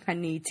don't think I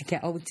need to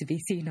get old to be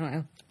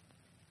senile.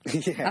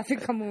 Yeah. I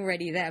think I'm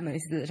already there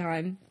most of the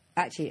time.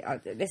 Actually,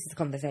 this is a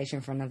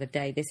conversation for another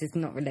day. This is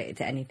not related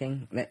to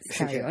anything. Let's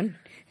carry on.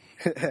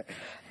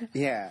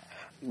 Yeah.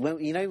 Well,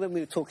 when we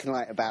were talking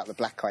like about the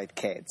black-eyed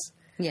kids.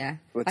 Yeah.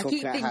 I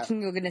keep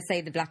thinking you're going to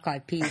say the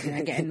black-eyed peas, and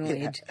I get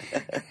annoyed.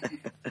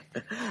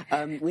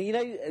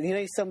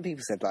 Well, some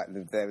people said like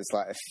there was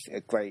like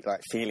a great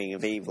like feeling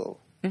of evil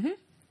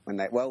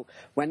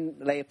when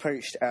they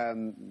approached,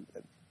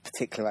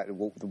 particularly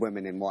like the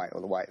women in white or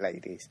the white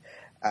ladies.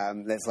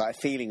 There's like a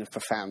feeling of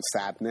profound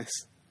sadness,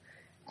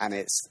 and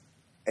it's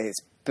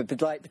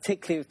but like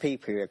particularly with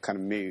people who are kind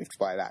of moved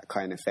by that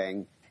kind of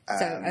thing.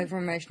 So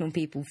over-emotional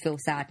people feel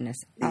sadness.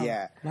 Oh,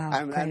 yeah, wow,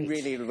 and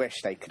really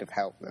wish they could have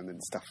helped them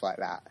and stuff like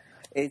that.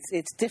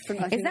 It's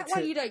different. I think, is that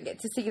why you don't get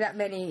to see that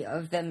many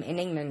of them in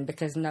England?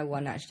 Because no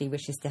one actually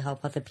wishes to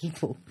help other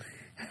people.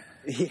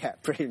 Yeah,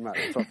 pretty much.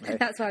 Probably.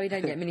 That's why we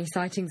don't get many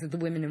sightings of the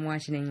women in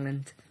white in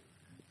England.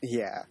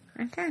 Yeah.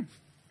 Okay.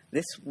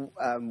 This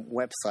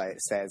website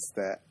says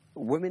that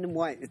women in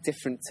white is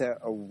different to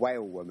a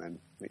whale woman,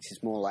 which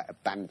is more like a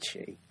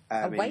banshee.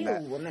 A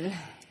whale woman?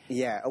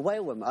 Yeah, a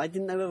whale woman. I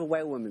didn't know if a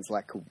whale woman's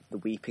like the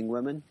weeping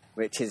woman,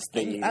 which is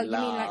the... you mean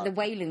like the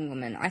wailing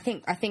woman? I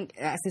think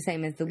that's the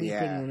same as the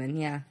weeping woman,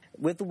 yeah.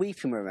 With the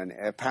weeping woman,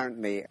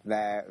 apparently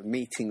their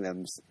meeting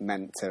them's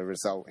meant to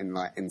result in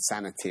like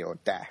insanity or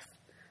death,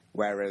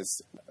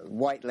 whereas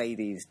white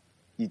ladies,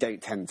 you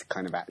don't tend to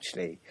kind of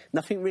actually...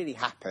 Nothing really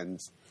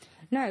happens.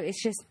 No,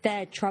 it's just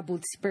their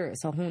troubled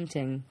spirits are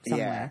haunting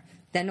somewhere.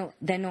 Yeah.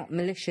 They're not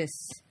malicious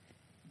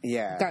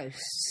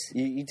ghosts.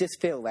 You just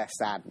feel their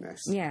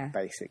sadness,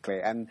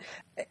 basically. And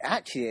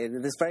actually,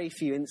 there's very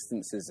few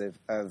instances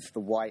of the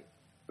white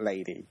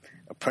lady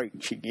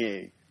approaching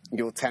you.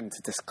 You'll tend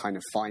to just kind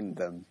of find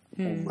them,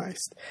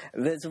 almost.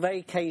 There's very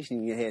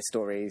occasionally you hear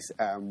stories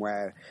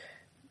where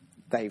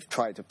they've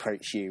tried to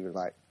approach you with,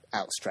 like,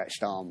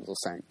 outstretched arms or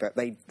something, but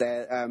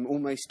they're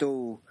almost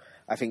all...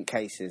 I think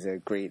cases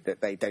agreed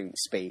that they don't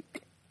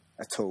speak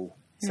at all.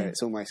 So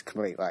it's almost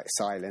complete, like,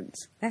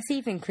 silence. That's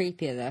even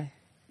creepier, though.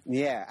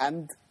 Yeah,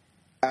 and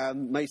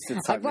most of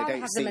the time I'd rather they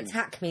don't have them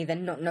attack me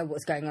than not know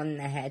what's going on in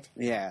their head.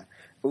 Yeah.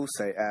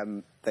 Also,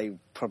 they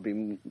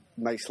probably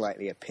most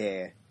likely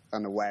appear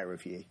unaware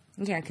of you.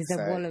 Yeah, because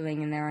they're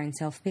wallowing in their own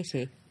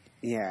self-pity.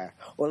 Yeah.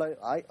 Although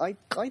I'd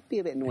be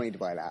a bit annoyed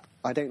by that.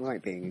 I don't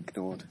like being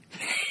ignored.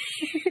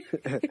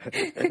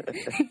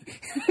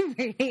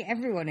 Really?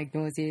 Everyone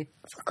ignores you.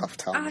 Fuck off,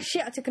 Tom. Ah,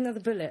 shit, I took another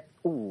bullet.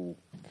 Ooh.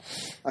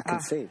 I can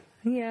see.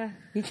 Yeah,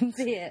 you can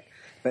see it.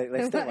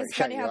 It's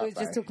funny how we were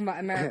just talking about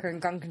America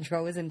and gun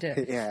control, isn't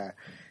it? Yeah.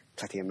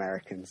 Bloody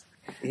Americans.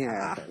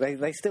 Yeah.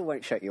 They still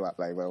won't shut you up,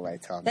 though, will they,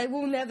 Tom? They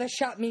will never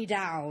shut me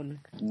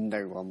down.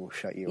 No one will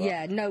shut you up.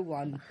 Yeah, no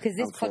one. Because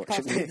this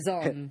podcast lives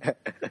on.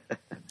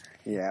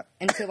 Yeah.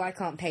 Until I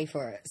can't pay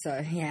for it,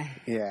 so, yeah.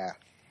 Yeah.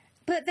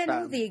 But then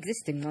all the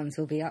existing ones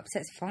will be up, so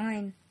it's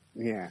fine.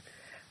 Yeah.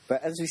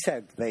 But as we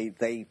said, they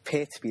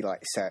appear to be,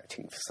 like,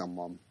 searching for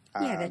someone.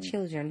 Yeah, they're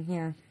children,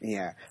 yeah.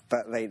 Yeah,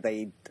 but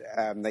they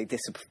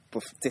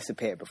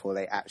disappear before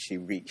they actually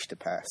reach the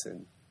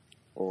person.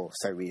 Or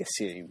so we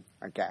assume,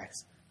 I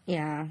guess.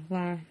 Yeah,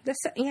 well, there's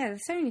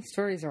so many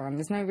stories around.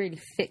 There's no really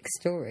fixed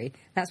story.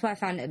 That's why I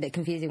found it a bit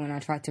confusing when I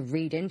tried to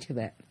read into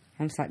it.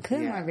 I'm just like, who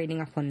am I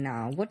reading up on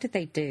now? What did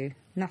they do?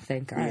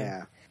 Nothing.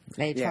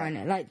 They try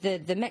and... Like,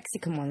 the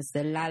Mexican ones,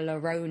 the La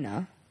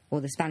Llorona, or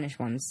the Spanish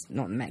ones,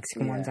 not the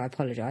Mexican ones, I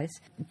apologise.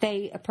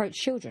 They approach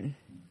children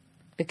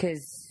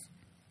because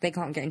they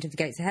can't get into the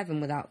gates of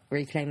heaven without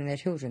reclaiming their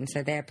children,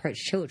 so they approach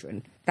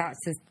children. That's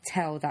a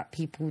tale that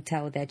people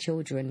tell their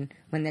children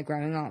when they're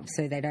growing up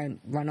so they don't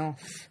run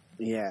off.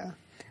 Yeah.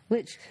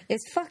 Which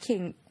is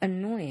fucking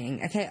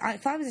annoying. Okay,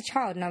 if I was a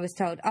child and I was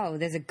told, oh,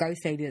 there's a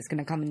ghost lady that's going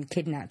to come and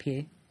kidnap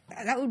you,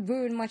 that would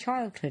ruin my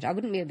childhood. I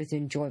wouldn't be able to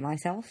enjoy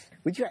myself.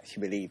 Would you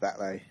actually believe that,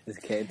 though, as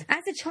a kid?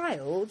 As a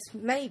child,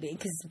 maybe,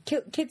 because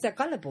kids are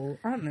gullible,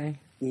 aren't they?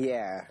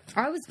 Yeah.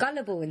 I was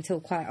gullible until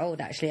quite old,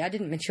 actually. I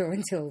didn't mature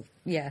until,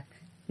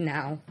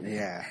 now.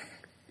 Yeah.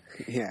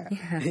 Yeah.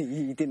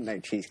 You didn't know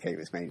cheesecake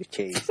was made of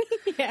cheese.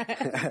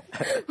 Yeah.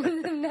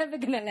 Well, I'm never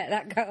going to let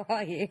that go,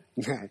 are you?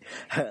 No.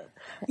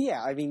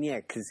 Yeah, I mean,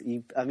 because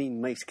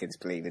most kids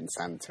believe in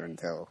Santa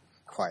until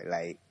quite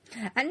late.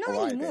 And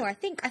not anymore. I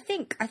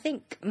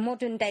think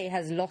modern day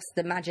has lost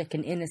the magic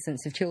and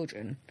innocence of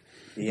children.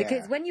 Yeah.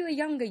 Because when you were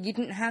younger, you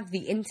didn't have the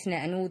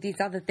internet and all these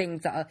other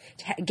things that are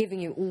giving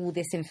you all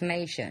this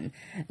information.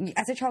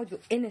 As a child, you're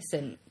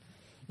innocent.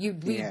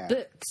 You'd read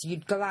books.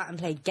 You'd go out and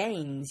play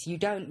games. You're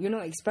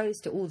not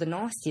exposed to all the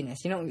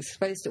nastiness. You're not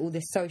exposed to all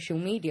this social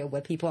media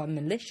where people are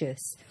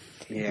malicious.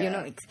 Yeah. You're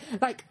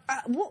not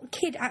what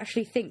kid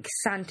actually thinks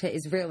Santa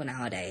is real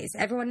nowadays?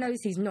 Everyone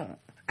knows he's not.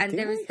 And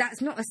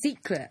that's not a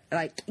secret.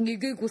 Like, you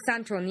Google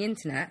Santa on the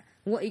internet,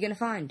 what are you going to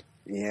find?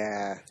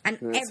 Yeah. And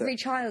every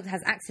child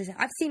has access.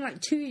 I've seen,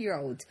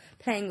 2-year-olds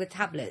playing with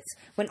tablets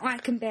when I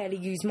can barely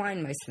use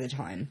mine most of the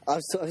time. I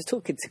was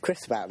talking to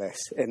Chris about this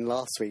in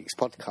last week's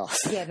podcast.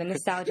 Yeah, the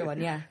nostalgia one,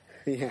 yeah.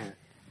 Yeah.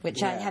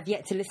 Which I have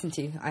yet to listen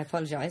to. I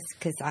apologise,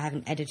 because I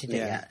haven't edited it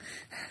yet.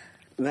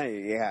 No,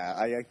 yeah,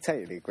 I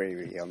totally agree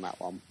with you on that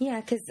one.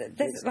 Yeah, because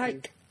there's,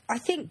 I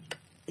think,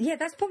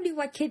 that's probably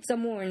why kids are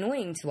more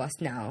annoying to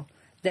us now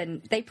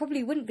than they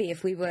probably wouldn't be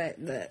if we were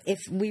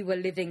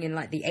living in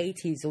the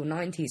 80s or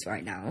 90s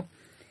right now,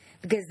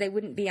 because they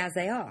wouldn't be as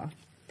they are.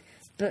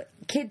 But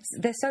kids,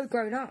 they're so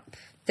grown up.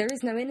 There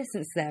is no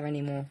innocence there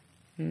anymore.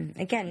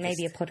 Again,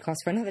 maybe a podcast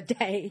for another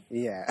day.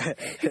 Yeah.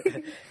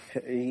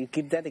 You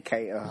could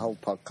dedicate a whole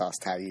podcast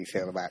to how you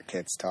feel about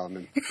kids, Tom,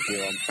 and if you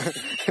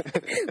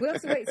want. We'll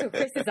have to wait till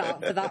Chris is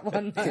out for that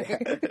one, though.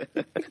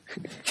 Yeah.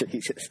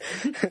 Jesus.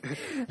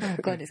 Oh,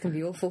 God, it's going to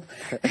be awful.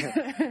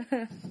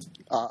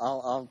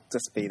 I'll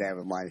just be there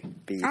with my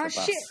beaver bus.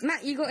 Oh, shit,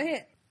 Matt, you got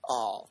hit.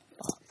 Oh,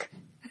 fuck.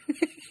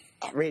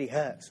 It really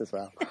hurts as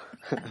well.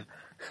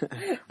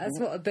 That's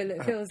what a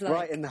bullet feels like.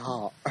 Right in the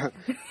heart.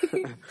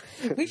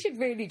 We should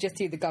really just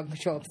do the gun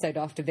control episode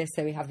after this,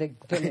 so we have the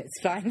bullets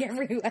flying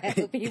everywhere.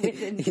 It'll be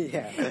within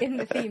in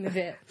the theme of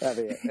it.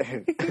 That'll be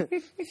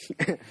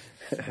it.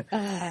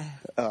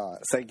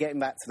 So getting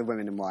back to the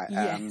women in white.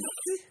 Yes.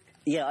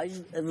 Yeah,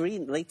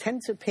 they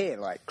tend to appear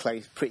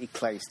pretty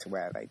close to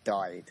where they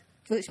died.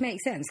 Which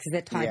makes sense, because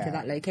they're tied to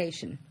that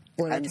location.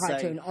 Or they're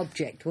tied to an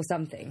object or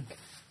something.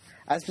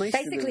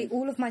 Basically,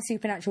 all of my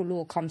supernatural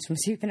lore comes from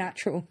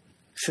Supernatural.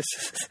 So,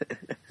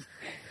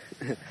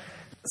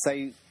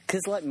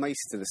 because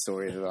most of the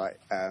stories are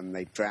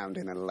they drowned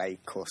in a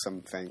lake or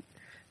something,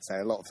 so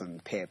a lot of them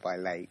appear by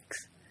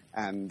lakes,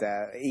 and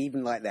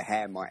even their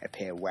hair might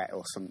appear wet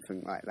or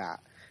something like that.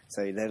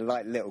 So they're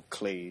little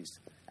clues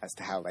as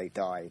to how they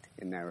died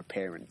in their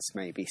appearance.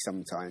 Maybe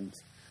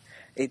sometimes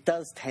it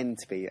does tend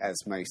to be,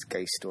 as most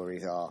ghost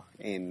stories are,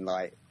 in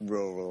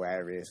rural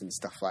areas and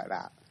stuff like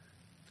that.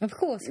 Of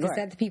course, because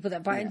they're the people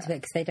that buy into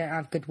it because they don't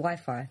have good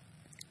Wi-Fi.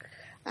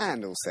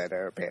 And also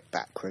they're a bit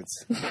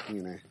backwards,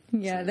 you know.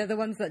 Yeah, they're the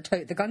ones that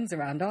tote the guns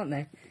around, aren't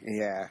they?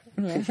 Yeah.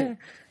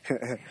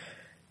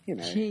 You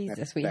know,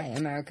 Jesus, we hate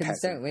Americans,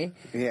 don't we?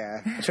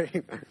 Yeah,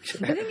 pretty much.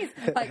 The thing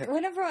is,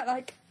 whenever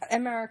I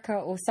America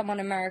or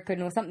someone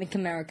American or something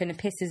American, it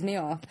pisses me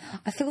off,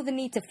 I feel the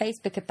need to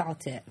Facebook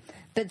about it.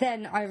 But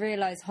then I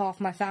realise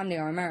half my family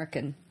are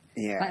American.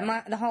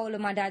 Yeah. The whole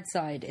of my dad's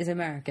side is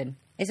American.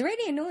 It's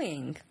really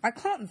annoying. I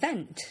can't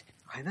vent.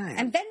 I know.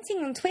 And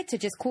venting on Twitter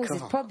just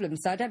causes problems,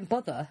 so I don't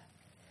bother.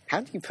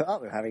 How do you put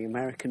up with having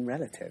American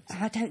relatives?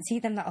 I don't see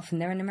them that often.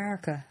 They're in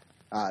America.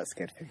 Oh, that's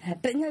good.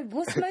 But no,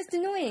 what's most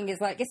annoying is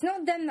it's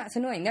not them that's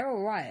annoying. They're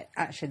all right,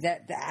 actually.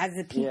 As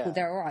a people,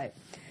 they're all right.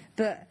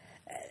 But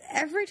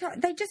every time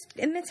they just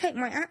imitate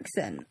my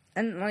accent,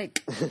 and I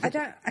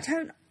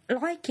don't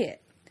like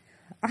it.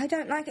 I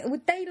don't like it.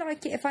 Would they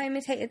like it if I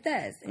imitated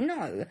theirs?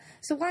 No.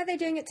 So why are they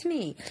doing it to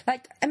me?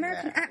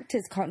 American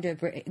actors can't do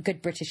a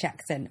good British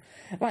accent.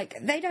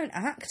 They don't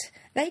act.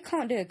 They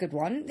can't do a good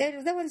one.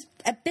 Their one's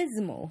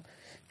abysmal.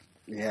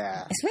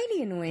 Yeah. It's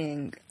really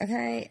annoying,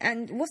 okay?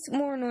 And what's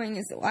more annoying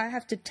is I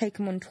have to take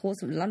them on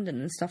tours of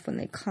London and stuff when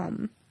they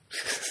come.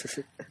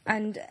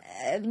 And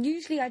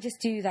usually I just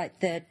do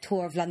the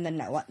tour of London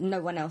that no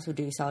one else will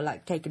do, so I'll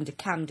take them to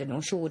Camden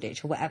or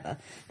Shoreditch or whatever.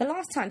 The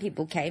last time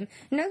people came,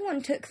 no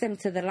one took them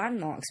to the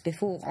landmarks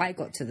before I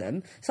got to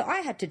them, so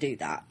I had to do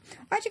that.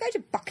 I had to go to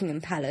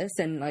Buckingham Palace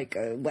and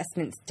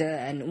Westminster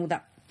and all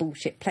that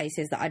bullshit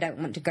places that I don't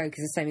want to go because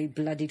there's so many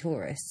bloody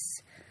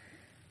tourists.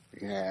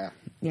 Yeah.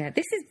 Yeah,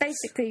 this is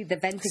basically the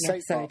venting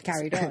episode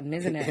carried on,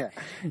 isn't it?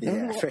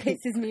 What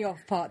pisses me off,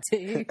 part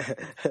 2.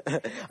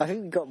 I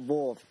think we got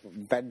more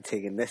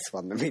venting in this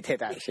one than we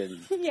did actually.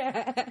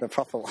 The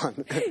proper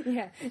one.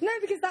 Yeah. No,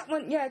 because that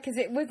one, because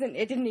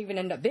it didn't even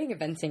end up being a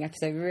venting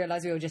episode. We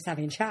realised we were just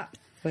having chat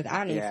with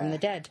Annie from the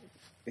dead.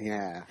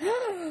 Yeah.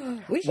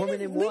 we should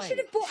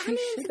have brought Annie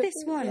into this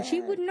one. Yeah.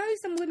 She would know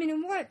some women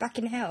in white back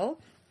in hell.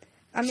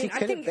 I mean, I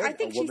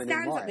think she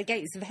stands at the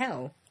gates of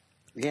hell.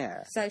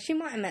 Yeah. So she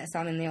might have met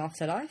some in the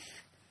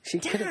afterlife. She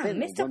could have been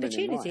missed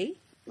opportunity.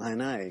 I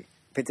know.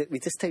 But we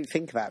just don't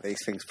think about these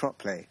things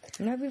properly.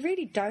 No, we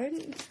really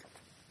don't.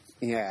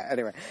 Yeah,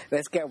 anyway,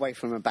 let's get away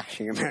from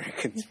bashing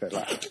Americans for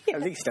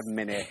at least a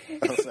minute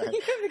or so.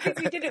 Because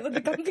we did it with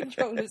the gun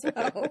control as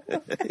well.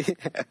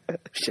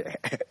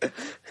 Shit.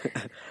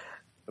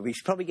 We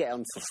should probably get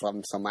onto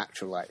some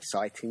actual, like,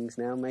 sightings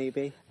now,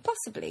 maybe.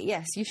 Possibly,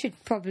 yes. You should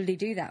probably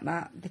do that,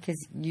 Matt, because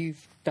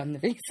you've done the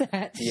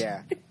research.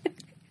 Yeah.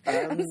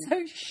 I'm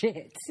so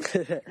shit.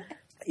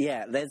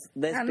 Yeah, there's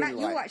been, Matt,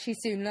 you'll actually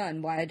soon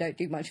learn why I don't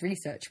do much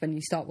research when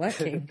you start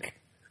working.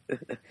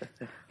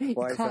 You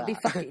Why can't be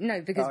fucking...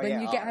 No, because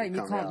when you get home,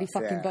 you can't be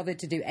fucking bothered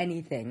to do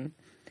anything.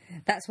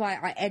 That's why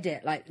I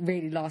edit, like,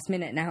 really last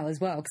minute now as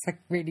well, because I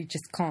really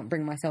just can't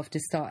bring myself to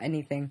start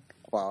anything.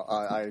 Well,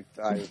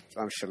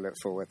 I'm sure look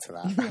forward to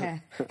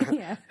that.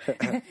 Yeah.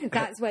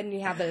 That's when you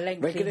have a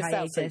lengthy We're going to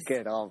sound hiatus. so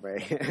good, aren't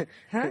we?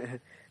 Huh?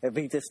 It'd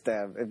be just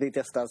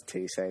us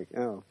two saying,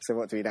 oh, so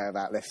what do we know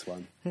about this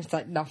one? It's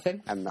like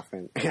nothing. And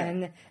nothing.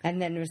 And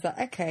then it was like,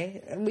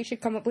 okay, we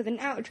should come up with an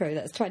outro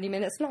that's 20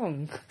 minutes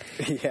long.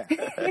 Yeah.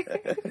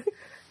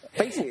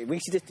 Basically, we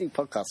should just do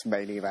podcasts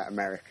mainly about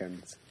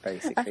Americans,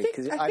 basically. I think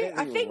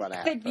we'll run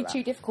out they'd be for too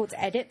that. difficult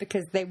to edit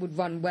because they would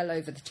run well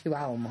over the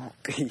 2-hour mark.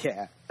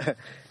 Yeah.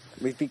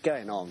 We'd be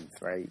going on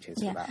for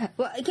ages for that.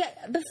 Well,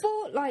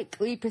 before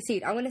we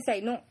proceed, I want to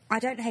say, I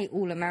don't hate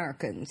all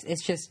Americans.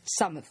 It's just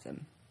some of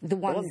them. The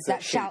ones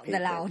that shout the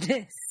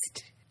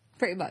loudest.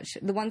 Pretty much.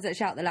 The ones that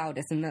shout the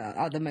loudest and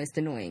are the most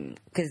annoying.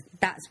 Because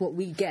that's what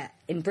we get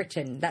in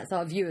Britain. That's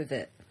our view of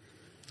it.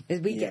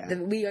 Is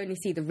we only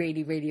see the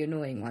really, really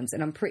annoying ones.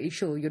 And I'm pretty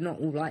sure you're not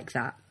all like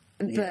that.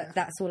 But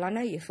that's all I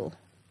know you for.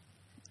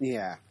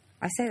 Yeah.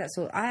 I say that's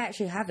all. I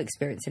actually have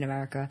experience in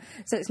America.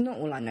 So it's not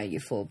all I know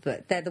you for.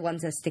 But they're the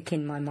ones that stick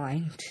in my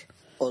mind.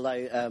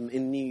 Although,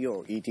 in New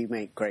York, you do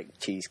make great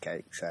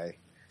cheesecake, so...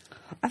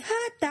 I've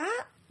heard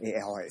that.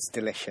 Yeah, it's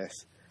delicious.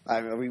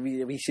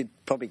 We should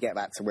probably get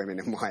back to Women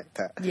in White,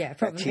 but yeah,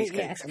 probably,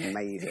 cheesecake's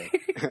amazing.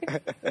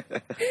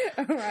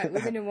 All right,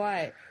 Women in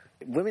White.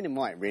 Women in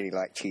White really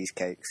like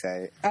cheesecake,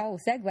 so... Oh,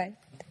 segue.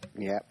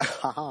 Yeah.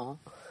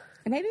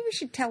 Maybe we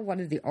should tell one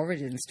of the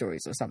origin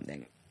stories or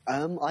something.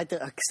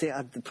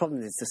 The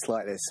problem is just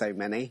like there's so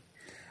many.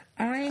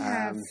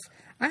 I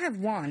have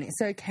one.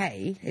 It's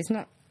okay. It's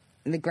not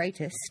the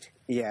greatest.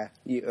 Yeah,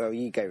 you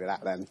go with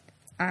that then.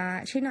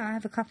 Actually, no, I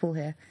have a couple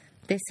here.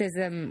 This is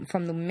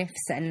from the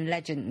Myths and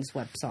Legends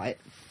website.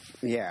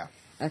 Yeah.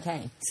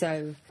 Okay,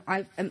 so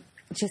I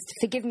just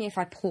forgive me if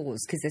I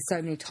pause because there's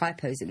so many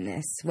typos in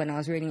this. When I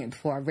was reading it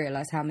before, I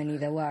realised how many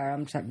there were.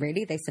 I'm just like,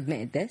 really? They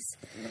submitted this?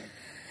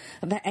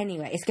 But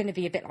anyway, it's going to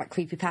be a bit like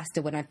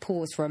creepypasta when I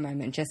pause for a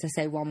moment just to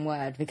say one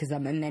word because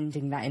I'm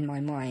amending that in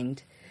my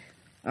mind.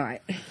 All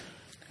right.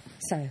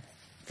 So,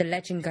 the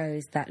legend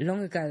goes that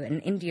long ago, an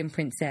Indian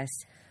princess,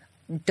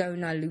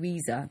 Dona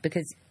Luisa,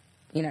 because,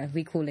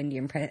 we call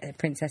Indian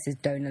princesses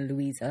Dona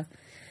Luisa,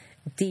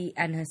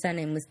 and her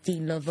surname was De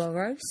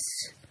Lavoros.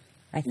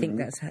 I think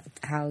that's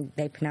how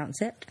they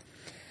pronounce it.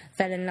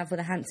 Fell in love with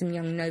a handsome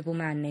young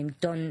nobleman named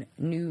Don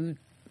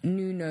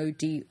Nuno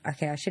di...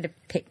 Okay, I should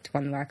have picked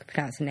one where I could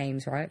pronounce the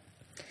names right.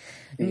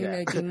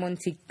 Nuno di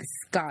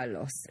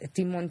Montescalos,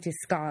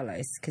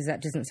 because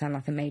that doesn't sound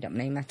like a made-up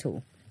name at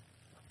all.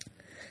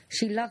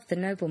 She loved the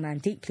nobleman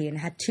deeply and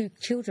had 2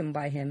 children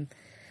by him.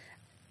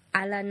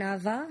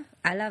 Alava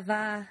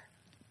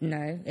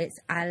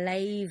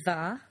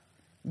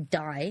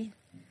Dai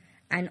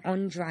and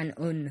Ondran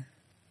Un.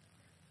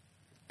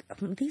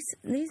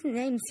 These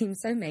names seem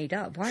so made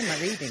up. Why am I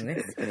reading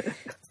this?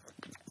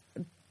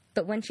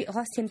 But when she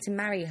asked him to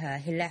marry her,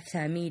 he left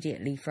her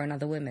immediately for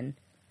another woman.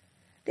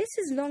 This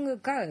is long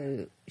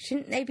ago.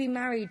 Shouldn't they be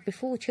married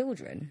before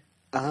children?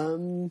 I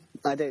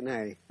don't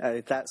know.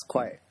 It's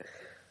quite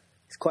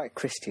a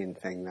Christian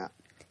thing, that.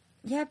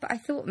 Yeah, but I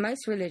thought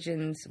most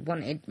religions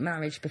wanted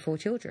marriage before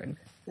children.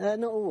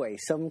 Not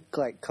always. Some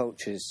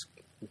cultures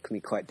can be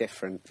quite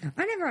different.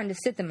 I never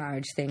understood the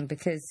marriage thing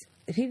because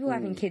people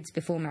having kids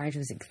before marriage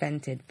was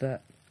invented,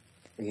 but...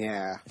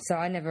 Yeah. So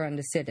I never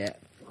understood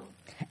it.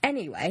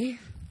 Anyway...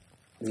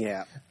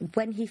 Yeah.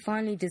 When he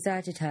finally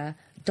deserted her,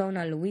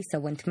 Dona Luisa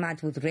went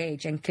mad with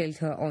rage and killed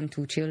her own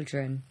 2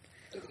 children.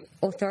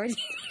 Authorities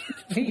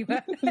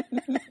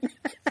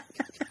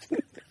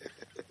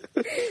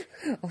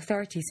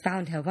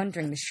found her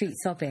wandering the street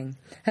sobbing,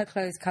 her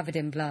clothes covered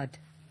in blood.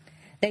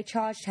 They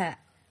charged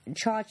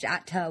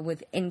at her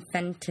with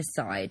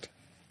infanticide.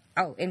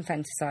 Oh,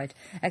 infanticide.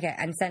 Okay,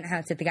 and sent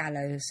her to the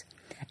gallows.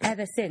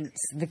 Ever since,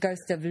 the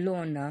ghost of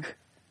Llorona,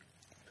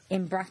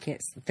 in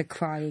brackets, the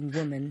crying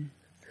woman,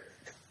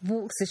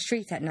 walks the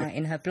street at night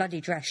in her bloody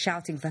dress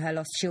shouting for her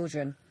lost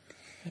children.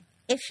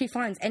 If she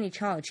finds any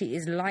child, she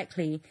is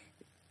likely...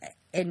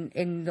 on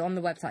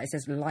the website it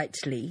says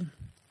lightly,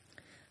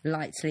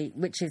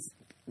 which is...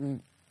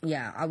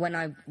 Yeah, when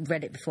I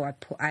read it before,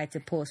 I had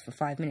to pause for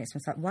 5 minutes. I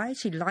was like, why is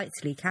she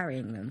lightly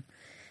carrying them?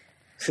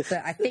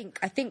 But I think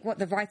what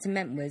the writer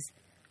meant was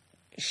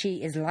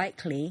she is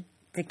likely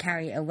to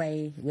carry it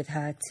away with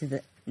her to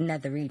the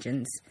nether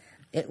regions.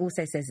 It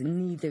also says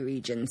neither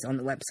regions on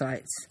the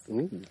websites.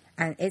 Ooh.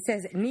 And it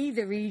says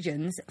neither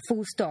regions,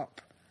 full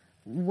stop,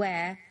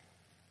 where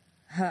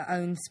her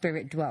own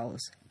spirit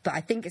dwells. But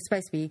I think it's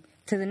supposed to be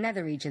to the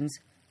nether regions,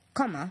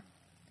 comma,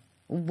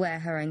 where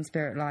her own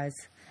spirit lies.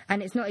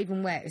 And it's not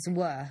even where, it's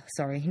were.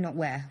 Sorry, not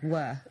where,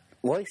 were.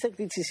 What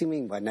exactly does she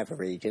mean by nether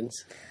regions?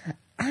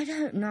 I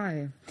don't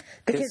know.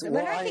 Because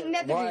when I think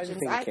nether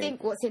regions, I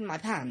think what's in my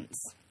pants.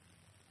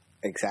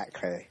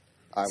 Exactly.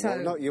 Well,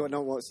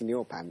 not what's in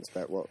your pants,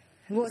 but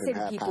what's in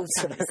people's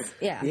pants.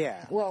 Yeah.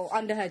 Yeah. Well,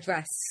 under her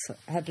dress,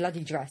 her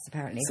bloody dress,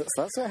 apparently. So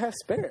that's where her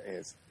spirit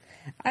is.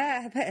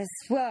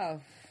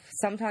 Well,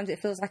 sometimes it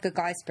feels like a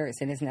guy's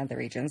spirit's in his nether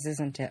regions,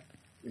 isn't it?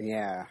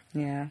 Yeah.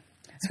 Yeah.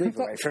 Let's move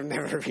away from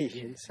nether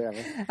regions.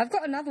 I've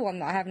got another one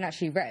that I haven't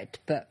actually read,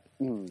 but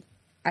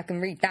I can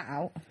read that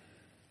out.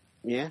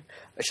 Yeah?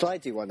 Shall I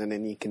do one and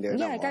then you can do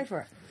another one? Yeah, go for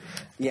it.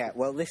 Yeah,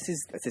 well, this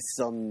is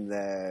on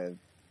the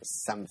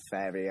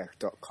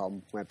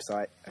samfaria.com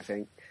website, I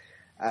think.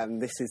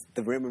 This is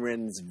the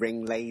Rimmeren's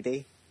Ring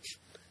Lady.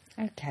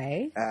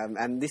 Okay.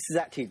 And this is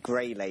actually a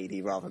grey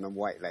lady rather than a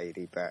white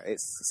lady, but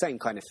it's the same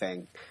kind of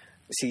thing.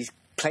 She's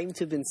claimed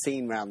to have been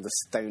seen around the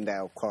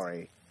Stonedale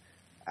Quarry.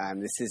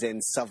 This is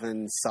in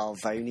southern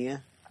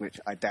Salvonia, which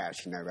I don't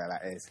actually know where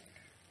that is.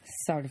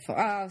 So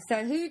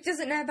who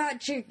doesn't know about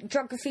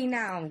geography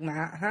now,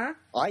 Matt, huh?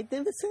 I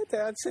never said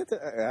that. I said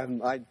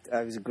that.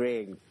 I was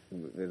agreeing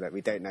that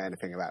we don't know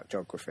anything about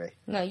geography.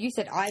 No, you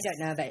said I don't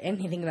know about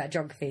anything about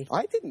geography.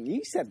 I didn't.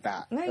 You said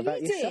that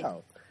about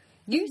yourself.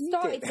 You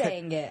started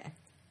saying it.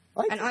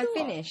 I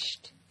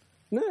finished.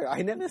 No,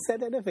 I never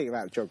said anything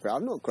about geography.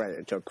 I'm not great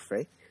at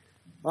geography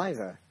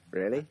either,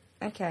 really.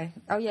 Okay.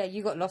 Oh, yeah,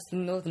 you got lost in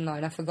the Northern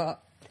Line. I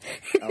forgot.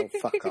 Oh,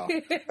 fuck off.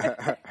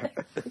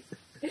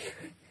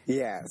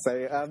 Yeah,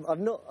 so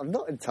I'm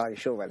not entirely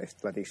sure where this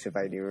bloody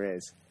Savonia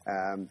is.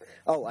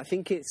 I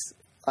think it's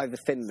either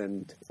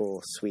Finland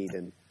or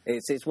Sweden.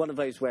 It's one of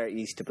those where it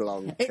used to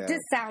belong. It does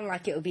sound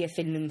like it would be a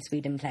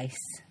Finland-Sweden place.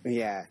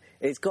 Yeah,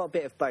 it's got a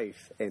bit of both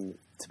in,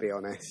 to be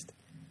honest,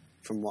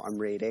 from what I'm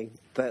reading.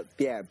 But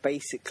yeah,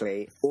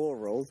 basically,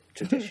 oral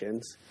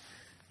traditions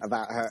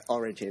about her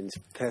origins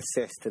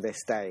persist to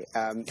this day.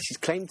 She's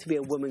claimed to be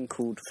a woman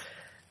called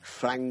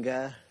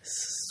Flanga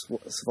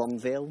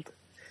Svanvild.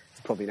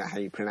 Probably not how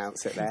you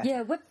pronounce it there.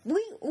 Yeah,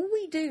 all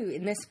we do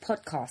in this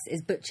podcast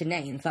is butcher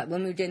names. Like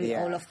when we were doing the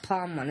Olaf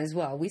Palm one as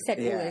well, we said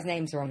all those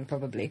names wrong,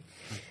 probably.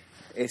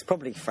 It's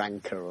probably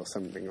Franca or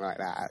something like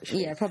that,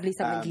 actually. Yeah, probably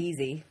something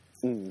easy.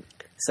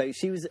 So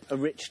she was a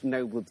rich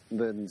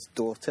nobleman's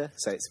daughter,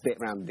 so it's a bit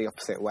round the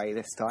opposite way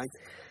this time.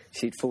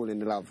 She'd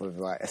fallen in love with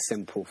like a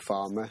simple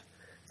farmer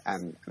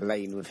and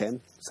lain with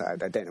him, so I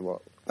don't know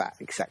what that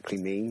exactly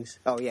means.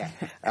 Oh yeah,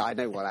 I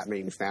know what that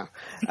means now.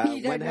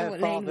 You don't know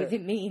what laying with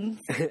him means.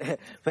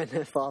 When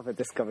her father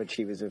discovered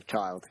she was with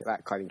child,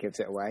 that kind of gives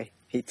it away.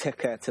 He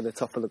took her to the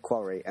top of the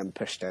quarry and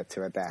pushed her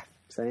to her death.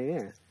 So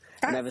yeah,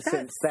 and ever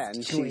since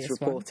then, she's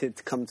reported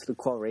to come to the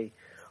quarry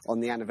on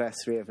the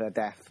anniversary of her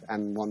death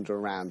and wander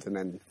around and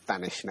then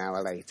vanish an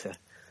hour later.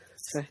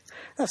 So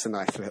that's a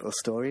nice little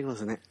story,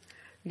 wasn't it?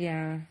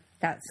 Yeah.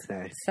 That's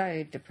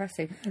so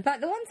depressing.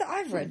 Like the ones that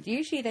I've read,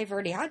 usually they've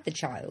already had the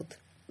child.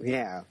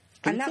 Yeah.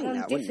 And that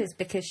one differs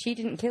because she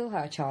didn't kill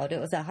her child. It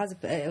was her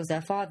husband. It was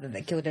her father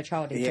that killed her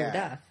child and killed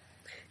her.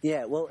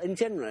 Yeah, well, in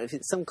general,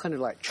 it's some kind of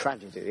like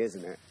tragedy,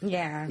 isn't it?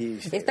 Yeah.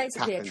 Usually it's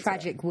basically a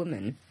tragic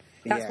woman.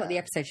 That's what the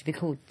episode should be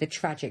called, The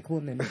Tragic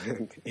Woman.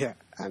 Yeah,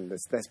 and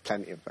there's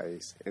plenty of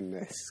those in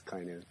this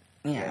kind of...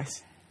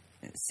 Yes.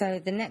 So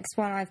the next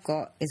one I've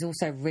got is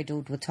also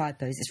riddled with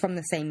typos. It's from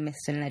the same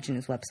Myths and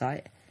Legends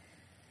website.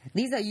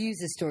 These are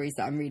user stories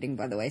that I'm reading,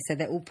 by the way, so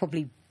they're all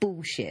probably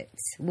bullshit.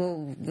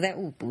 Well, they're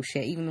all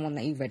bullshit. Even the one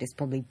that you read is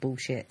probably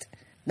bullshit.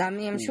 I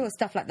mean, I'm sure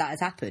stuff like that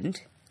has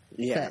happened.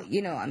 Yeah. But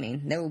you know what I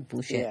mean. They're all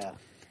bullshit. Yeah.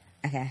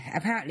 Okay.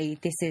 Apparently,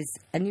 this is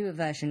a newer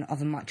version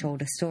of a much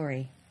older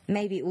story.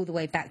 Maybe all the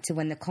way back to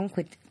when the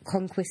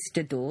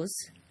conquistadors...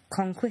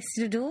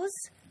 Conquistadors?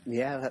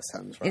 Yeah, that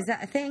sounds right. Is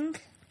that a thing?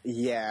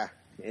 Yeah,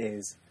 it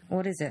is.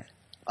 What is it?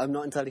 I'm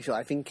not entirely sure.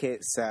 I think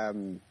it's,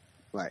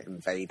 like,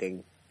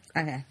 invading...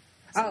 Okay.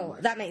 Oh,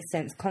 that makes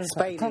sense.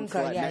 Spain,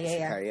 Conquer, like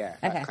Mexico, yeah.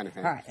 That okay. kind of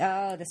thing. All right.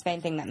 Oh, the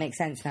Spain thing, that makes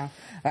sense now.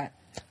 All right.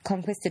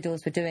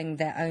 Conquistadors were doing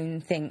their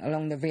own thing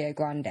along the Rio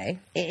Grande.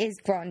 It is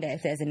Grande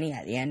if there's an E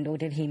at the end, or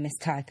did he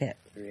mistype it?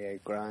 Rio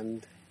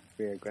Grande.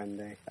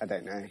 I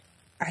don't know.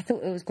 I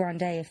thought it was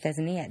Grande if there's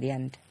an E at the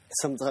end.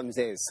 Sometimes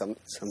it is,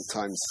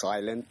 sometimes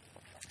silent.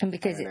 And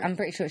because I'm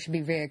pretty sure it should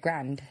be Rio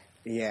Grande.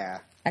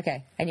 Yeah.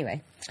 Okay,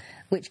 anyway.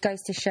 Which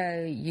goes to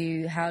show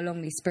you how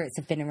long these spirits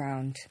have been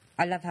around.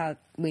 I love how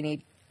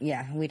we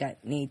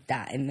don't need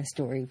that in the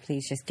story.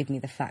 Please just give me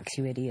the facts,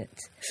 you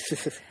idiots.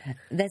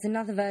 There's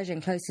another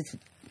version closer to...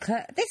 This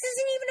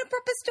isn't even a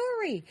proper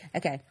story!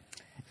 Okay.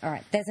 All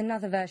right. There's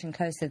another version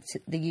closer to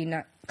the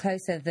United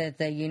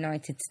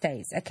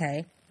States.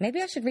 Okay.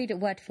 Maybe I should read it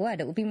word for word.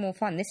 It would be more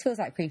fun. This feels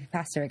like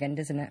creepypasta again,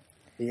 doesn't it?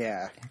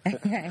 Yeah.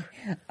 Okay.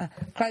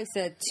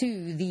 Closer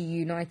to the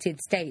United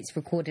States,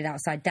 recorded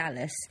outside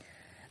Dallas.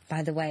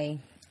 By the way,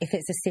 if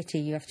it's a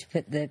city, you have to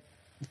put the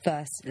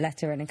first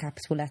letter in a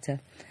capital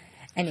letter.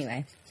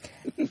 Anyway,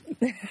 this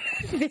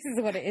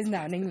is what it is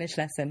now, an English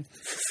lesson.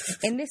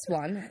 In this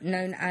one,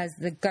 known as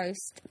the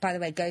Ghost... By the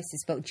way, ghost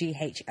is spelled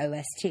Ghost.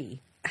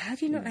 How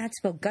do you not know how to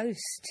spell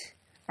ghost?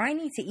 I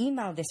need to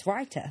email this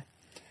writer.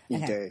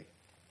 You do.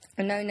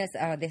 known as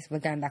we're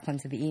going back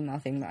onto the email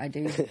thing that I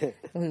do.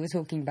 We were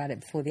talking about it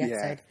before the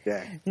episode.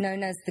 Yeah.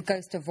 Known as the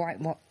ghost of White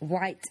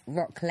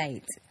Rock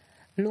Lake.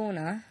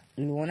 Lorna.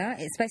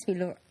 It's supposed to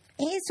be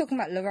he's talking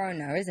about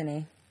Llorona, isn't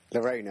he?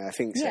 Llorona, I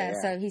think so. Yeah,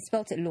 so he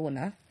spelt it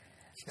Lorna.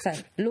 So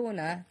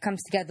Lorna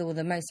comes together with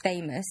the most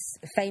famous.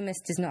 Famous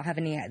does not have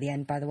an E at the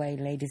end, by the way,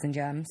 ladies and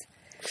germs.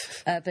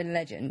 Urban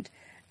legend.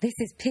 This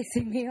is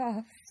pissing me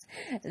off.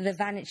 The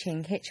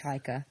vanishing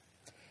hitchhiker.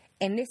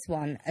 In this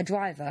one, a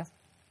driver,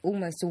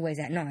 almost always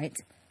at night,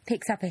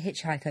 picks up a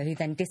hitchhiker who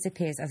then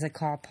disappears as a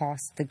car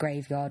passes the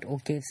graveyard or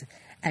gives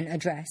an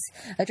address.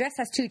 Address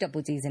has 2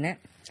 double D's in it.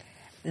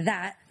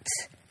 That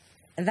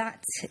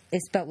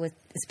is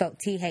spelt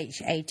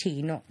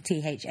T-H-A-T, not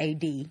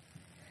T-H-A-D.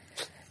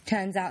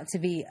 Turns out to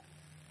be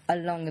a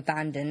long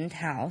abandoned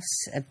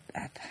house.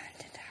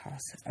 Abandoned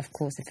house. Of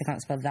course, if they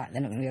can't spell that,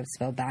 they're not going to be able to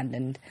spell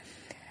abandoned.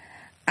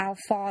 Our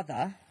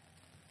father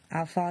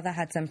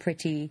had some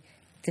pretty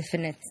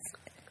definite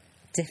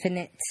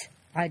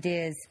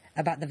ideas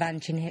about the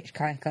vanishing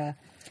hitchhiker.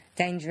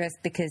 Dangerous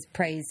because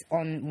preys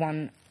on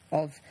one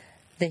of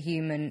the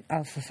human...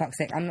 Oh, for fuck's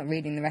sake, I'm not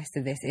reading the rest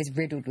of this. It's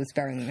riddled with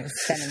spelling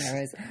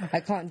errors. I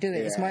can't do it.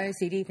 Yeah. It's my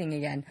OCD thing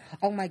again.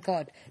 Oh, my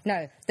God.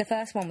 No, the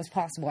first one was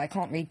passable. I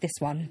can't read this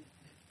one.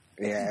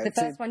 Yeah, the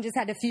first one just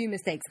had a few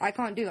mistakes. I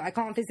can't do it. I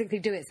can't physically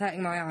do it. It's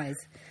hurting my eyes.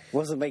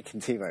 Wasn't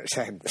making too much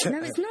sense.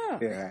 No, it's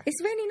not. Yeah.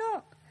 It's really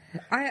not.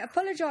 I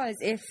apologise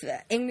if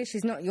English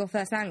is not your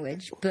first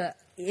language, but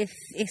if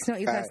it's not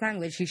your first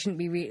language, you shouldn't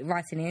be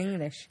writing in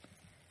English.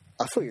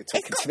 I thought you were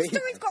talking to me.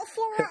 It's got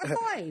 4 out of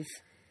 5.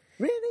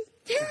 Really?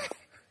 Yeah.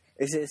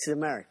 It's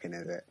American,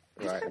 is it?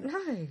 Right. I don't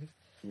know.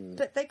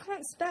 But they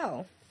can't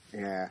spell.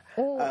 Yeah.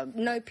 Or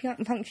no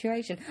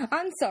punctuation.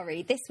 I'm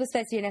sorry, this was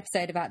supposed to be an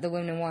episode about the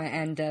woman in white,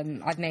 and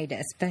I've made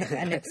it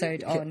an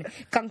episode on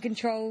gun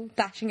control,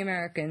 bashing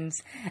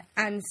Americans,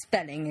 and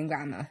spelling and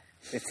grammar.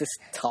 It's just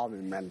time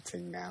and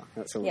melting now.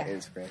 That's all it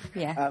is, really.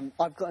 Yeah.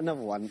 I've got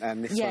another one,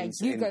 and this one's...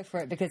 Yeah, you go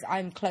for it, because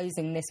I'm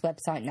closing this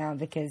website now,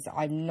 because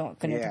I'm not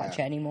going to touch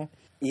it anymore.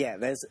 Yeah,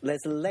 there's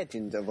a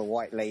legend of a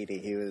white lady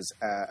who was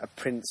a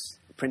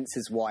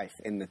prince's wife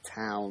in the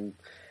town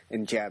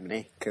in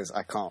Germany, because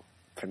I can't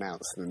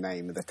pronounce the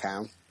name of the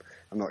town.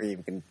 I'm not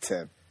even going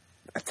to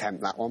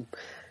attempt that one.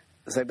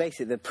 So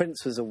basically, the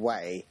prince was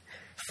away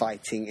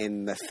fighting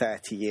in the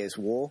 30 Years'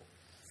 War,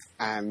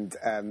 and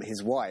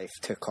his wife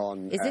took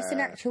on... Is this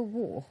an actual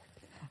war?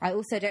 I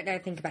also don't know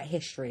anything about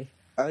history.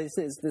 Oh,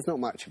 there's not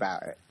much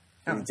about it.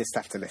 Oh. You just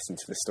have to listen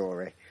to the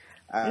story.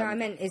 No, I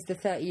meant, is the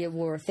 30-Year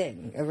War a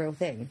real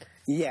thing?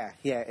 Yeah,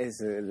 it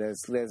is.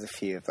 There's a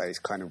few of those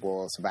kind of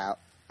wars about.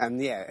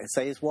 And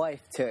so his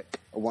wife took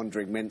a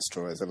wandering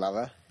minstrel as a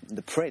lover.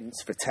 The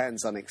prince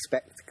returns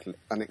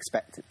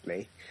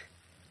unexpectedly,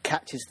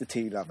 catches the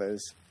 2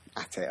 lovers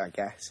at it, I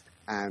guess,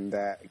 and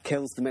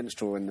kills the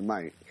minstrel in the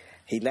moat.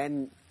 He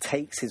then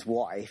takes his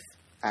wife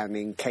and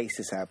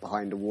encases her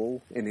behind a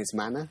wall in his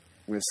manor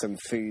with some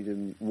food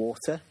and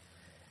water.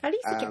 At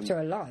least he kept her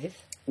alive.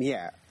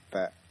 Yeah,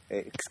 but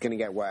it's going to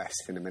get worse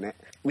in a minute.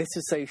 This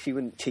was so she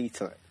wouldn't cheat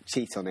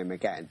on him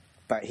again,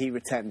 but he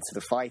returned to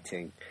the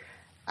fighting,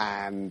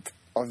 and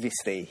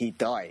obviously he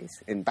dies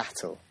in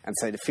battle, and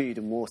so the food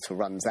and water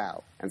runs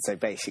out, and so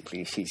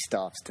basically she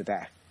starves to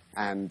death.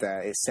 And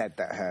it's said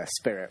that her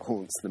spirit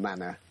haunts the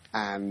manor.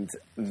 And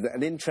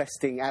an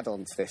interesting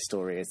add-on to this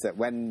story is that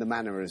when the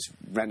manor was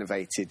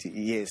renovated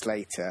years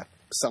later,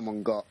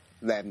 someone got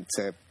them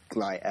to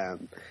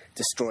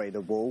destroy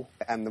the wall,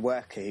 and the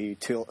worker who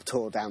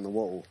tore down the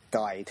wall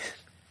died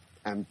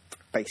and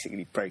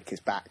basically broke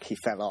his back. He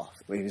fell off.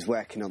 He was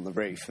working on the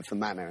roof of the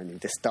manor and he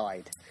just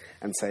died.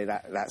 And so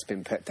that's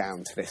been put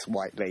down to this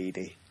white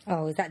lady.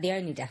 Oh, is that the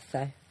only death,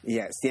 though?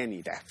 Yeah, it's the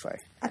only death, though.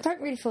 I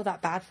don't really feel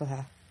that bad for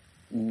her.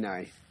 No.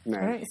 I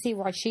don't see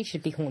why she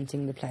should be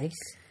haunting the place.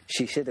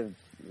 She should have,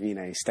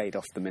 stayed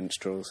off the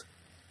minstrels.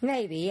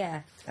 Maybe,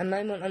 yeah. A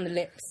moment on the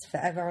lips,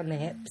 forever on the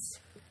hips.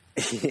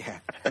 Yeah.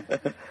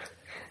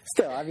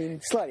 Still, I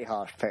mean, slightly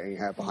harsh putting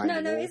her behind the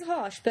wall. No, it's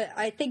harsh, but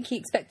I think he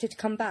expected to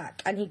come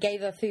back, and he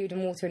gave her food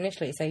and water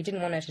initially, so he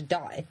didn't want her to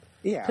die.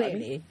 Yeah,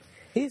 clearly. I mean,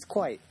 he's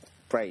quite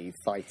brave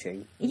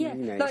fighting. Yeah.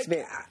 It's a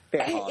bit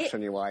harsh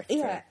on your wife.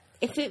 Yeah.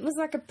 If it was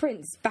like a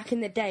prince back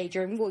in the day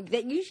during war,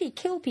 they usually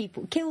kill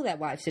their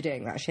wives for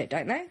doing that shit,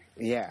 don't they?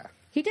 Yeah.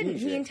 He didn't.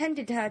 Usually.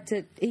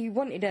 He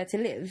wanted her to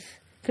live,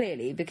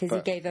 clearly, because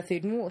he gave her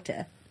food and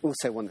water.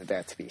 Also wanted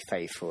her to be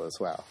faithful as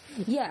well.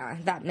 Yeah,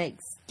 that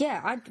makes... Yeah,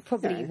 I'd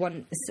probably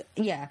want...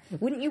 Yeah.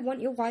 Wouldn't you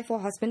want your wife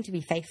or husband to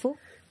be faithful?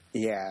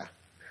 Yeah.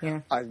 Yeah.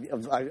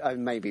 I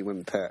maybe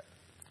wouldn't put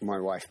my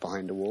wife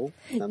behind a wall.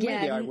 Maybe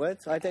I would.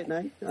 I don't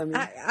know. I mean...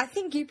 I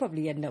think you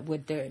probably end up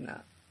with doing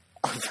that.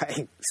 Oh,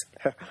 thanks.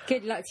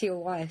 Good luck to your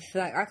wife.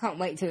 I can't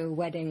wait to a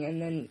wedding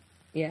and then,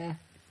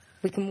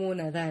 we can warn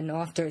her then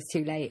after it's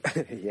too late.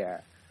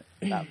 Yeah.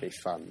 That'd be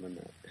fun,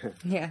 wouldn't it?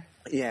 Yeah.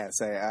 Yeah,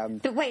 so...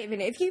 But wait a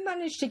minute, if you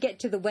manage to get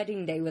to the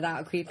wedding day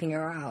without creeping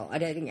her out, I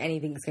don't think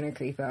anything's going to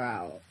creep her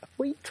out.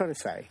 What are you trying to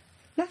say?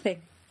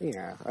 Nothing.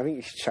 Yeah, I think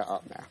you should shut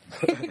up now.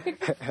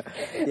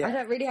 Yeah. I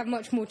don't really have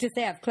much more to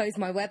say. I've closed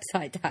my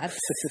website tabs.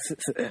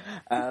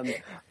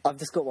 I've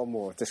just got one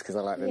more, just because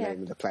I like the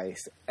name of the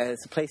place.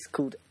 It's a place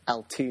called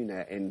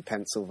Altoona in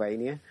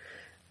Pennsylvania,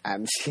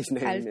 and she's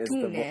known as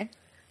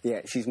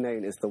she's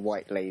known as the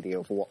White Lady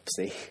of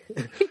Wopsy.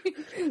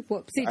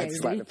 Wopsy Daisy. I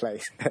just like the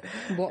place.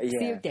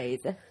 Wopsy of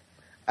Daisy.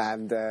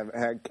 And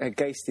her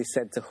ghost is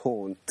said to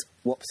haunt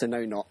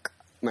Wopsanonock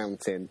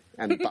Mountain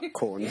and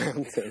Buckhorn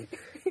Mountain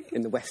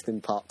in the western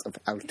part of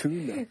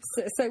Altoona.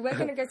 So we're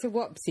going to go to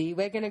Wopsy.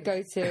 We're going to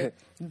go to...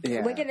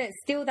 We're going to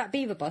steal that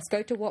beaver bus,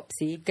 go to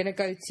Wopsy, going to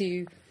go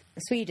to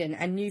Sweden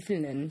and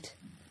Newfoundland.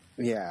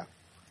 Yeah.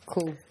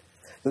 Cool.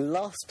 The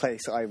last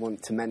place I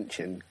want to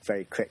mention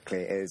very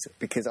quickly is,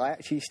 because I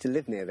actually used to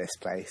live near this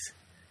place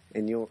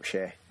in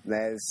Yorkshire.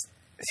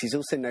 She's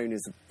also known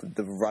as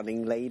the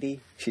Running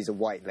Lady. She's a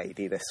white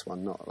lady, this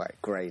one, not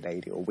like grey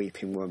lady or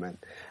weeping woman.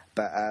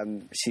 But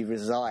she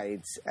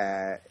resides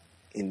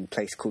in a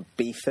place called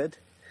Beeford.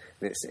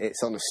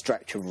 It's on a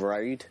stretch of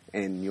road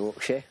in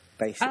Yorkshire,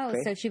 basically. Oh,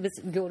 so she was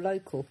your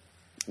local.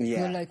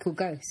 Yeah. Your local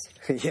ghost.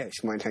 Yeah,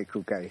 she's my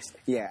local ghost.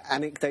 Yeah,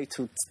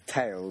 anecdotal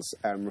tales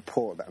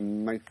report that a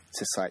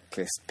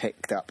motorcyclist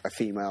picked up a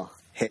female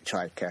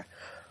hitchhiker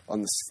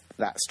on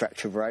that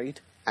stretch of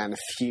road, and a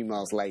few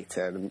miles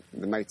later,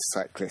 the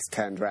motorcyclist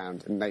turned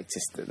around and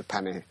noticed that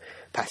the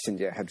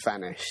passenger had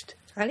vanished.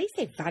 At least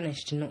they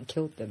vanished and not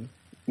killed them.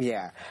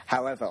 Yeah.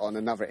 However, on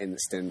another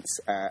instance,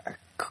 a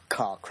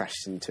car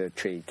crashed into a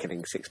tree,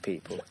 killing 6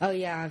 people. Oh,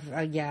 yeah,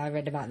 I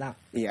read about that.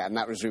 Yeah, and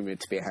that was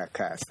rumoured to be her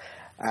curse.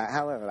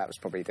 However, that was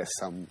probably just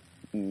some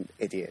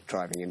idiot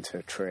driving into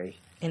a tree.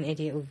 An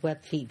idiot with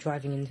web feet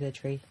driving into a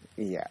tree.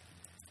 Yeah.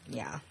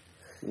 Yeah.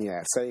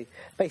 Yeah, so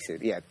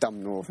basically,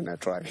 dumb northerner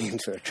driving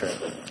into a tree.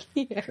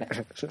 Yeah.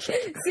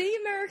 See,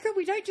 America,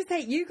 we don't just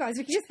hate you guys,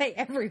 we just hate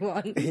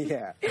everyone.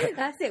 Yeah.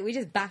 That's it, we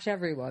just bash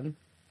everyone.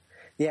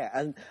 Yeah,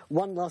 and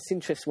one last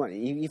interesting one.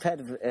 You've heard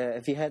of?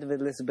 Have you heard of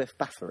Elizabeth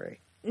Bathory?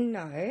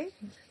 No,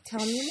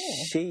 tell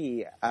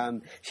me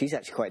more. She's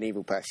actually quite an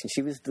evil person.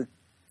 She was the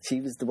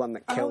one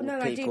that killed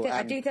people.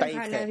 I do think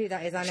I know who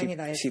that is. I know who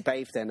that is. She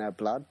bathed in her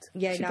blood.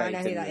 Yeah, I know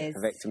who that is. A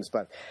victim's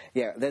blood.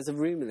 Yeah, there's a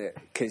rumour that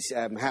because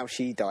how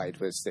she died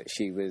was that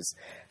she was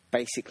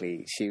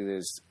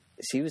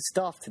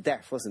starved to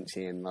death, wasn't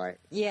she? And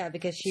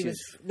because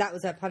that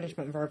was her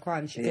punishment for a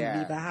crime. She couldn't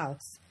leave her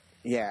house.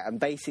 Yeah, and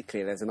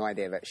basically there's an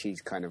idea that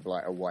she's kind of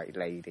like a white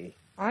lady.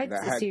 I'd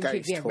assume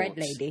she'd be a red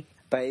lady.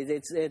 But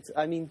it's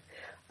I mean,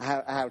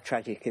 how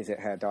tragic is it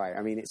her dying?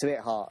 I mean, it's a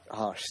bit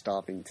harsh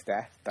starving to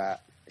death,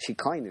 but she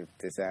kind of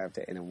deserved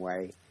it in a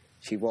way.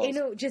 She was.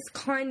 Just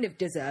kind of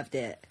deserved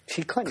it.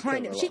 She kind of.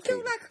 She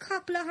killed like a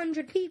couple of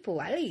hundred people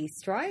at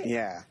least, right?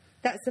 Yeah.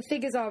 The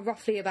figures are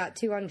roughly about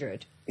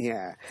 200.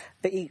 Yeah,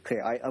 but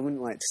equally, I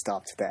wouldn't like to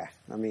starve to death.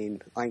 I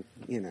mean, I'd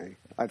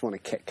want to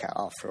Kit Kat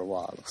after a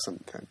while or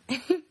something.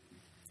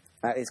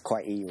 That is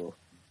quite evil.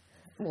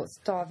 What,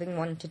 starving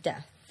one to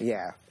death?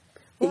 Yeah.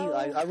 Well,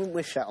 I wouldn't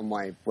wish that on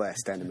my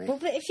worst enemy. Well,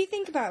 but if you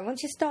think about it,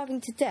 once you're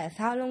starving to death,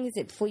 how long is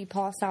it before you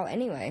pass out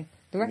anyway?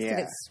 The rest of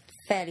it's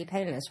fairly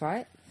painless,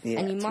 right? Yeah,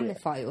 and you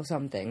mummify or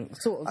something.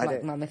 Sort of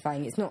like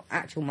mummifying. It's not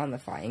actual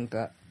mummifying,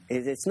 but...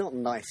 It's not the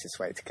nicest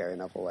way to go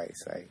in other ways,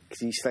 though.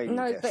 Because you slowly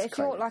but if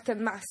you're like a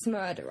mass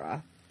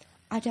murderer...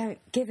 I don't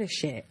give a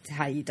shit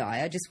how you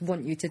die. I just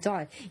want you to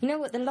die. You know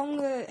what? The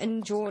longer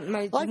and more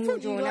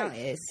drawn out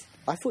is...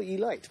 I thought you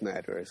liked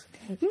murderers.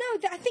 No,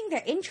 I think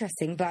they're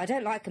interesting, but I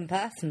don't like them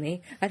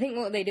personally. I think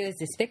what they do is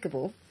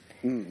despicable.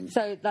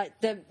 So,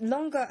 the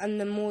longer and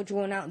the more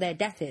drawn out their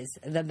death is,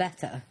 the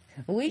better.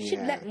 We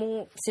should let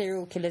more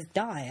serial killers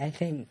die, I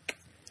think.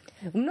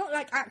 Not,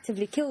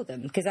 actively kill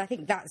them, because I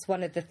think that's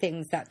one of the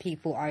things that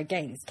people are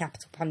against,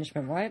 capital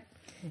punishment, right?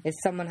 Is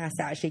someone has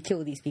to actually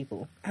kill these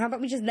people. How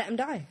about we just let them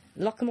die?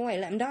 Lock them away,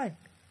 let them die.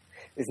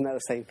 Isn't that the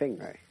same thing,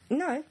 though?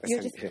 No,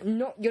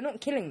 you're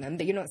not killing them,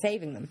 but you're not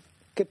saving them.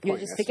 Good point.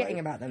 You're just forgetting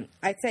about them.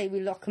 I'd say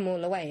we lock them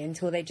all away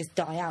until they just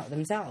die out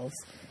themselves.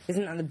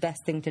 Isn't that the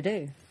best thing to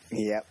do?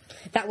 Yep.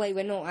 That way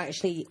we're not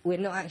actually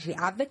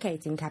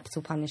advocating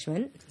capital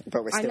punishment.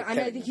 But we're still I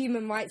know the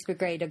Human Rights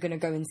Brigade are going to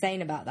go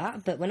insane about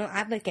that, but we're not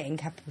advocating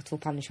capital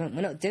punishment.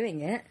 We're not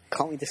doing it.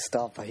 Can't we just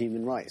starve the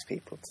human rights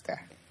people to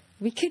death?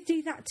 We could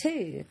do that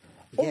too.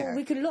 Or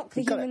we could lock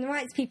the human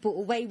rights people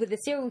away with the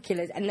serial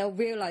killers and they'll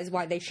realise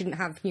why they shouldn't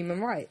have human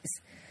rights.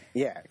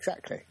 Yeah,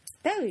 exactly.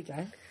 There we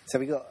go. So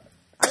we got...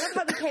 I love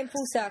how we came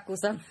full circle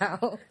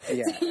somehow.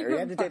 Yeah, we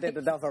ended in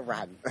another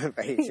rant,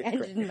 basically. We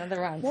ended in another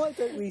rant. Why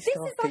don't we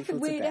starve people to death? This is like a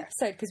weird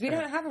episode because we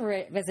don't have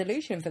a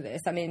resolution for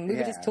this. I mean, we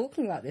were just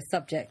talking about this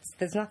subject.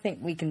 There's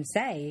nothing we can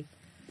say.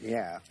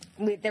 Yeah.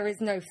 There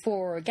is no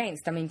for or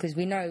against. I mean, because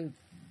we know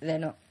they're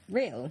not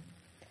real.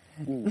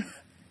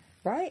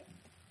 Right?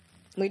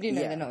 We do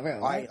know they're not real,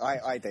 right?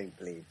 I don't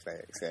believe they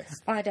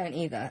exist. I don't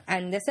either.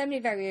 And there's so many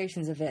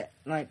variations of it.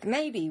 Like,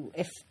 maybe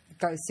if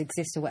ghosts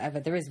exist or whatever,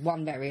 there is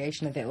one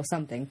variation of it or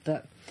something,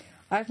 but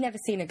I've never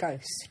seen a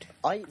ghost.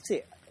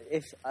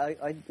 If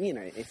I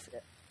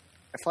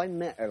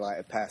met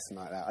a person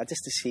like that, I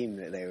just assumed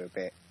that they were a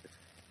bit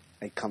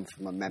they come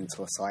from a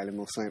mental asylum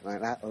or something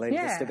like that, or they're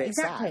just a bit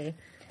sad,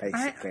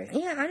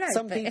 basically. I know.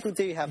 Some people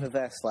do have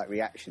adverse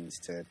reactions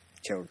to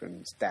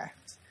children's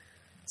deaths,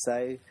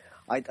 so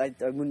I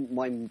wouldn't.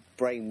 My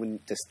brain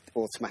wouldn't just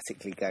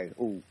automatically go,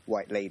 "Oh,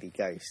 white lady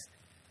ghost."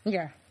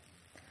 Yeah.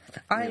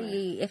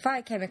 If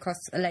I came across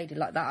a lady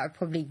like that, I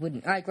probably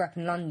wouldn't. I grew up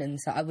in London,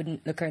 so I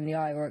wouldn't look her in the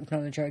eye or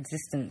acknowledge her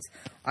existence.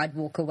 I'd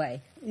walk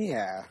away.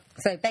 Yeah.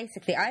 So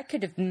basically, I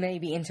could have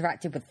maybe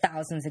interacted with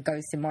thousands of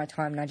ghosts in my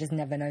time, and I just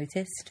never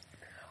noticed.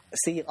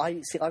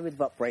 I would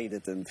have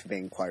upbraided them for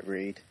being quite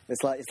rude.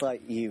 It's like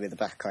you with the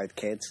black-eyed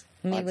kids.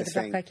 Me with the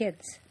black-eyed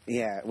kids.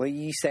 Yeah. Well,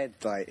 you said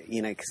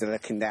because they're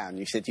looking down.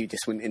 You said you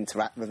just wouldn't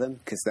interact with them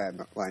because they're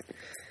not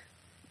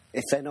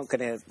if they're not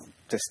going to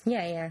just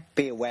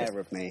be aware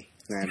of me,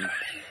 then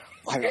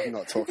I'm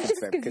not talking to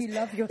them. Because you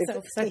love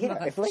yourself so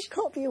much. If they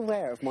can't be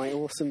aware of my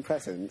awesome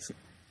presence,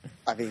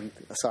 I mean,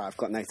 sorry, I've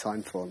got no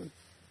time for them.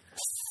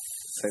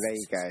 So there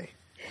you go.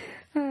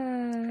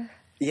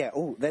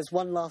 There's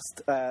one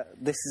last...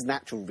 this is an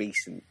actual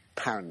recent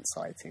parent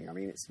sighting. I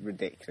mean, it's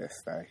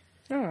ridiculous, though.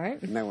 All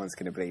right. No one's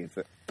going to believe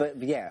it.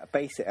 But, yeah,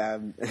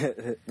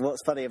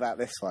 what's funny about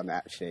this one,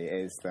 actually,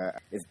 is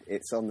that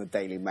it's on the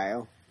Daily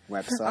Mail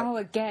website. Oh,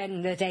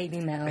 again, the Daily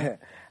Mail.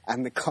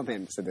 And the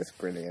comments are just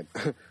brilliant.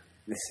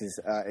 This is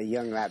a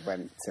young lad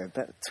went to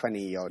about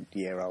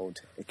 20-odd-year-old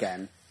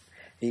again.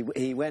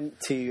 He went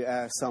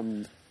to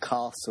some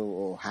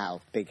castle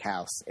or big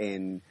house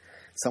in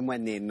somewhere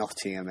near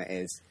Nottingham it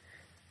is.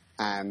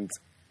 And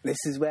this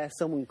is where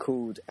someone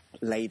called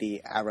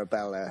Lady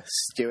Arabella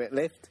Stewart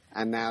lived.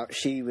 And now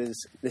this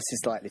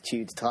is like the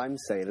Tudor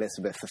times, so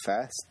Elizabeth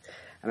I.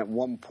 And at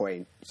one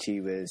point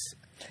she was...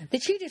 The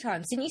Tudor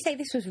times? Didn't you say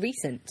this was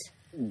recent?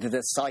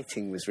 The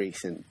sighting was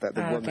recent, but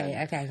the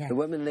the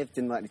woman lived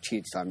in the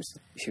Tudor times.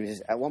 She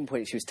was at one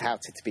point she was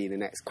touted to be the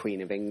next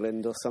Queen of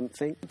England or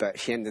something, but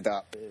she ended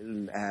up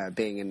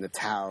being in the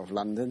Tower of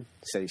London.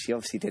 So she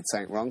obviously did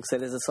something wrong. So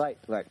there's a slight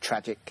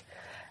tragic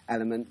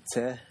element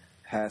to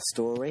her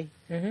story.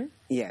 Mm-hmm.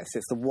 Yes,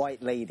 it's the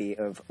White Lady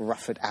of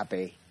Rufford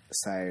Abbey.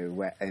 So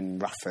we're in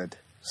Rufford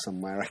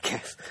somewhere, I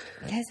guess.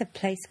 There's a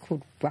place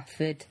called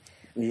Rufford.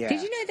 Yeah.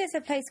 Did you know there's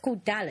a place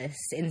called Dallas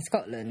in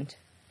Scotland?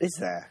 Is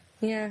there?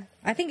 Yeah.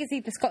 I think it's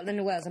either Scotland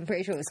or Wales. I'm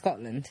pretty sure it's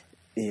Scotland.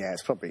 Yeah,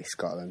 it's probably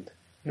Scotland.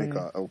 They've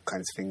got all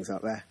kinds of things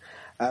up there.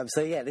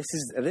 This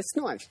is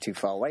not actually too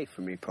far away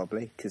from me,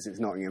 probably, because it's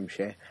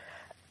Nottinghamshire.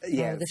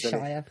 Yeah, the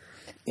Shire.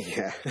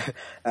 Yeah.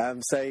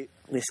 So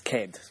this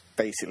kid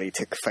basically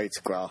took a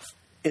photograph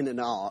in an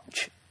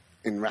arch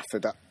in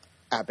Rufford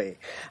Abbey,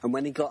 and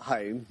when he got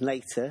home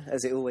later,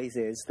 as it always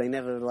is, they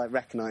never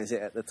recognise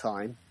it at the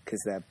time because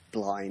they're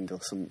blind or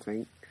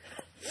something.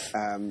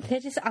 They're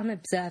just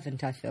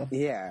unobservant, I feel.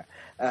 Yeah.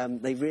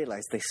 They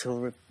realised they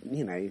saw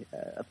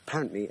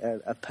apparently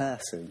a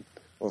person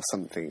or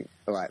something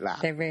like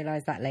that. They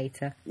realised that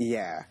later.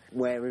 Yeah.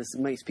 Whereas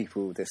most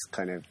people just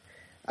kind of...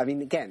 I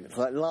mean, again,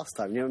 like last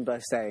time, you remember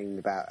saying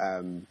about...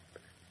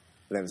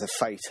 there was a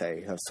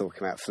photo I was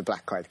talking about for the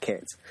black-eyed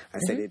kids. I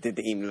said it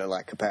didn't even look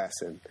like a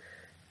person.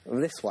 Well,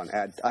 this one,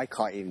 I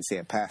can't even see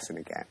a person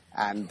again.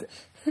 And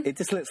it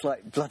just looks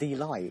like bloody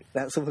light.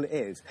 That's all it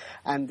is.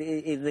 And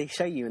they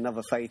show you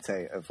another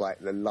photo of,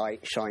 the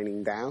light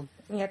shining down.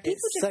 Yeah, people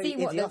just see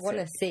what they want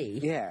to see.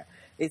 Yeah.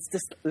 It's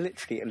just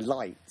literally a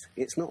light.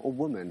 It's not a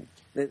woman.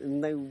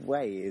 No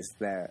way is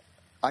there...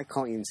 I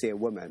can't even see a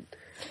woman.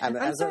 And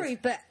I'm sorry,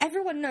 but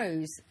everyone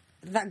knows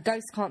that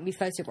ghosts can't be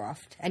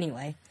photographed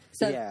anyway.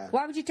 So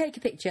why would you take a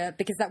picture?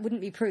 Because that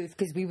wouldn't be proof,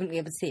 because we wouldn't be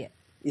able to see it.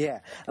 Yeah,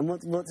 and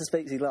what just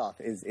makes me laugh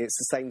is it's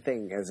the same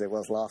thing as it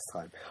was last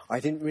time.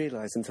 I didn't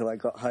realise until I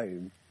got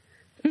home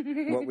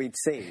what we'd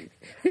seen.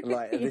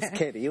 This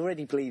kid, he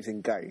already believes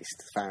in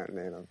ghosts,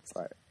 apparently, and I was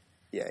like,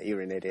 yeah,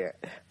 you're an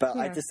idiot. But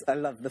I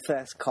love the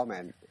first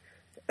comment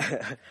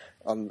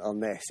on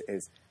this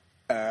is,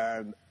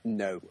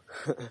 no.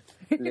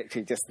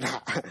 Literally just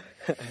that.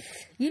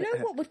 You know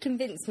what would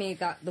convince me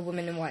that the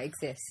woman in white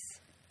exists?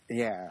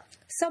 Yeah.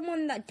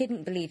 Someone that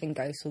didn't believe in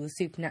ghosts or the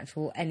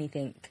supernatural or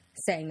anything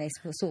saying they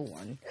saw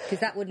one. Because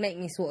that would make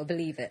me sort of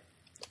believe it.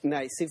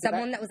 No, see,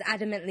 someone that was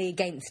adamantly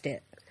against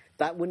it.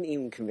 That wouldn't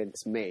even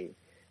convince me,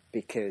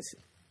 because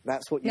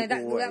that's what you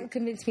that would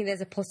convince me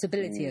there's a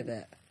possibility of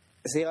it.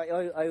 See, I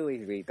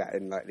always read that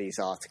in these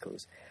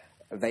articles.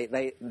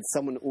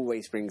 Someone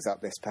always brings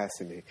up this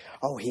person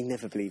who, he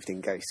never believed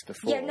in ghosts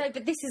before. Yeah, no,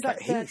 but this is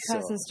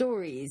third-person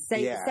stories.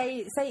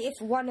 Say if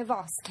one of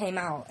us came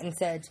out and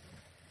said...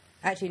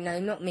 Actually, no,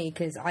 not me,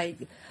 because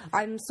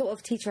I'm sort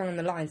of teetering on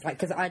the lines,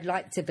 because I'd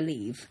like to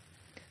believe,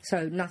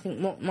 so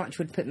nothing much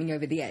would put me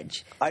over the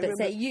edge.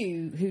 Say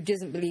you, who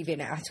doesn't believe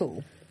in it at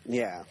all.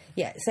 Yeah.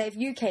 Yeah, so if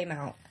you came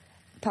out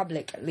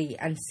publicly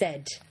and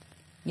said,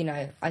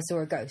 I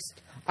saw a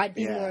ghost, I'd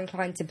be more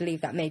inclined to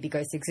believe that maybe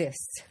ghosts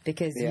exist,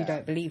 because you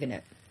don't believe in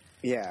it.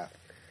 Yeah.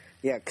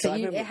 Yeah, so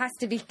it has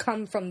to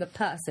come from the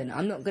person.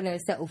 I'm not going to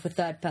settle for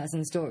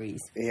third-person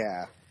stories.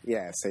 Yeah.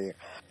 Yeah, so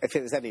if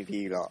it was any of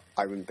you lot,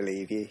 I wouldn't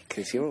believe you,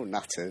 because you're all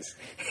nutters.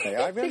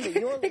 I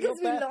remember because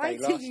we lie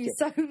to you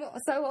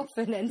so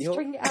often and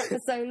string it out for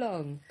so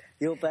long.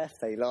 Your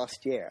birthday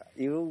last year,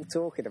 you were all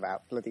talking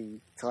about bloody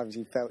times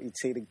you felt you'd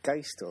seen a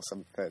ghost or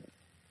something.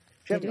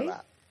 Do you remember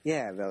that?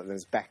 Yeah, there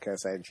was Becca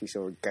saying she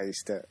saw a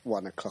ghost at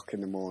 1 o'clock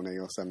in the morning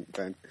or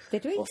something.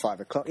 Did we? Or 5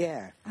 o'clock,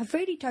 yeah. I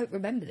really don't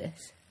remember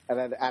this. And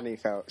then Annie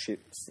felt she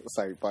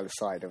so by the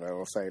side of her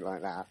or something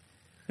like that.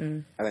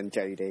 And then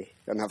Jodie,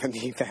 another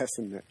new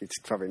person that is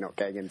probably not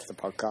getting into the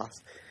podcast.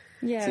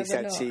 Yeah, she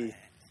said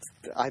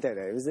I don't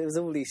know. It was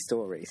all these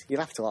stories.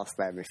 You'll have to ask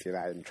them if you're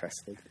that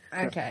interested.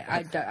 Okay,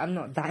 I'm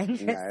not that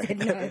interested.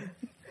 No.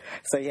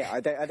 So yeah, I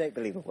don't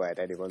believe a word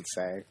anyone's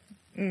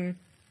saying.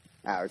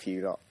 Out of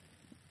you lot.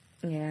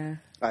 Yeah.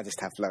 I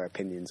just have low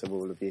opinions of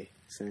all of you.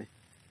 So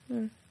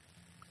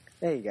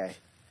there you go.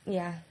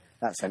 Yeah.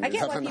 That's I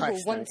get why people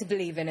want to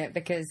believe in it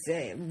because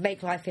it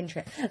make life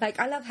interesting. Like,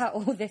 I love how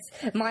all this,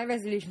 my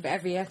resolution for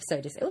every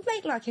episode is, it would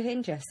make life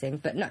interesting,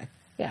 but no.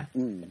 Yeah.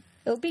 It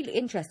would be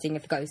interesting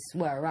if ghosts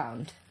were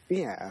around.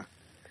 Yeah.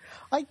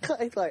 I'd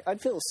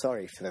feel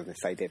sorry for them if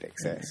they did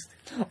exist.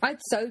 I'd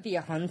so be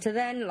a hunter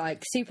then.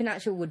 Like,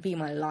 supernatural would be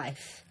my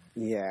life.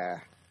 Yeah.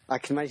 I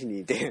can imagine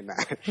you doing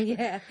that.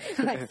 Yeah.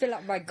 I'd fill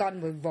up my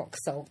gun with rock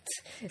salt.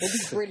 It'd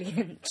be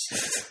brilliant.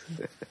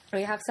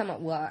 We have some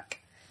at work.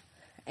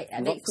 It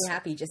makes me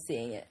happy just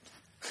seeing it.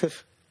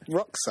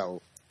 Rock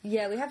salt?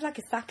 Yeah, we have like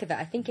a sack of it.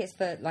 I think it's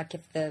for like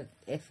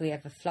if we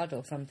have a flood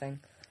or something.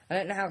 I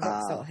don't know how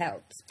rock salt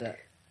helps, but...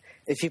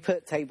 If you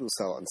put table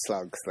salt on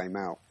slugs, they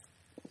melt.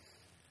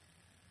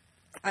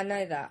 I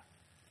know that.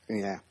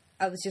 Yeah.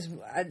 I was just...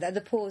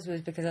 the pause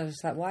was because I was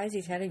just like, why is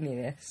he telling me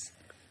this?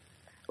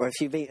 Well,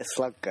 if you meet a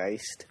slug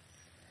ghost...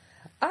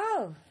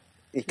 Oh!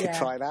 You could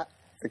try that.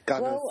 A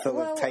gun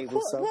full of table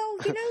salt. Well,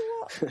 you know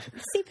what?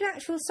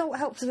 Supernatural salt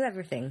helps with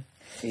everything.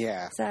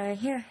 Yeah. So,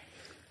 yeah.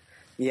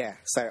 Yeah,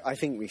 so I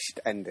think we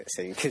should end it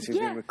soon because we've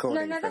been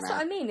recording No, that's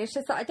what I mean. It's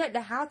just that I don't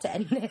know how to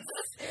end this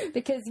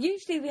because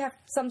usually we have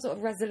some sort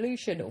of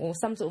resolution or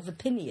some sort of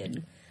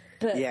opinion,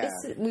 but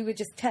we were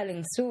just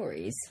telling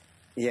stories.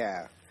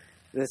 Yeah.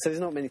 So there's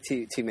not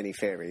too many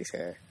theories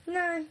here.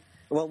 No.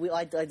 Well,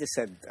 I just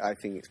said I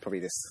think it's probably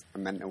just a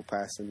mental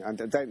person. I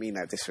don't mean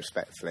that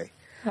disrespectfully.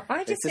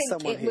 I just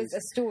think it was a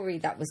story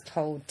that was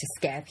told to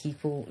scare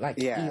people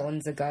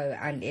eons ago,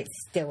 and it's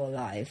still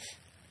alive.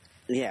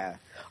 Yeah,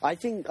 I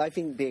think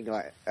being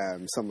like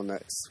someone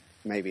that's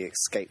maybe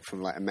escaped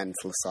from like a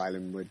mental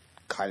asylum would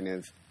kind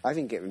of, I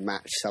think it would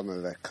match some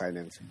of the kind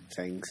of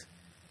things.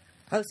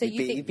 Oh, so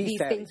you think these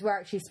things were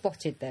actually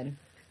spotted then?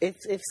 If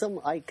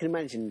I can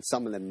imagine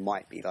some of them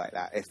might be like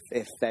that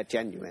if they're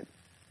genuine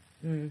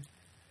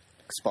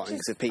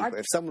spottings of people.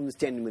 If someone was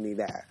genuinely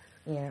there.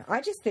 Yeah, I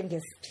just think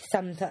it's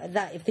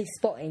that if these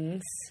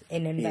spottings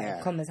in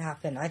inverted commas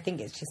happen, I think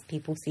it's just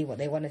people see what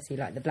they want to see,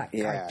 like the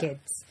black-eyed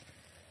kids.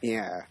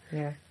 Yeah.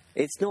 Yeah.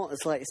 It's not as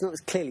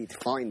clearly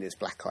defined as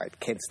black-eyed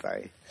kids,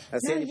 though.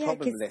 That's the only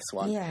problem with this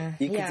one. Yeah,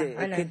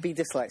 it could be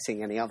just like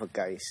seeing any other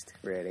ghost,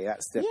 really.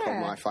 That's the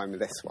problem I find with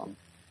this one.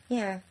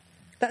 Yeah.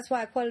 That's why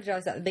I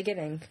apologised at the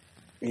beginning.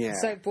 Yeah. I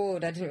was so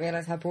bored, I didn't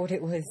realise how bored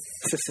it was.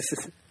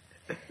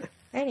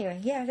 Anyway,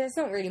 there's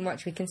not really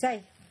much we can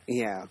say.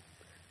 Yeah.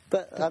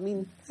 But, I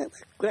mean,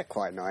 they're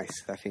quite nice,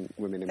 I think,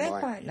 women in white. They're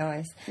quite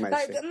nice. Mostly.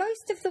 Like,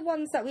 most of the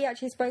ones that we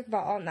actually spoke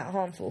about aren't that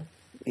harmful.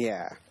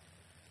 Yeah.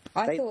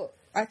 I thought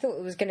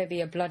it was going to be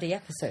a bloody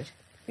episode.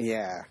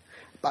 Yeah.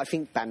 But I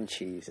think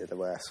banshees are the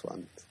worst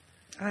ones.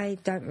 I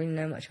don't really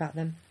know much about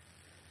them.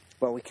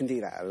 Well, we can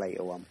do that at a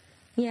later one.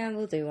 Yeah,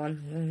 we'll do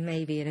one.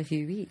 Maybe in a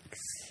few weeks.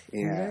 Yeah.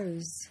 Who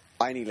knows?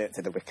 I only looked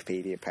at the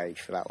Wikipedia page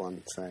for that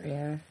one, so...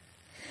 Yeah.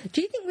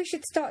 Do you think we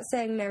should start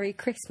saying Merry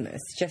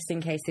Christmas, just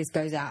in case this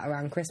goes out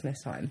around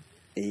Christmas time?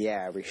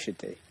 Yeah, we should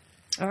do.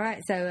 All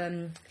right,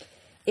 so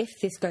if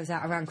this goes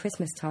out around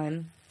Christmas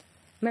time,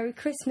 Merry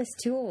Christmas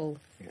to all,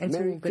 and to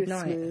all good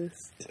night.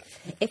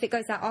 If it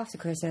goes out after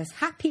Christmas,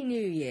 Happy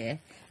New Year.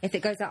 If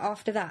it goes out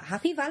after that,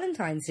 Happy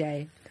Valentine's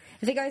Day.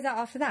 If it goes out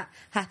after that,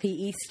 Happy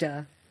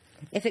Easter.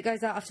 If it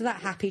goes out after that,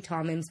 Happy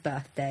Tarmin's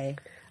birthday.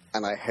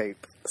 And I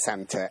hope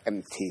Santa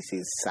empties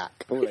his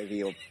sack all over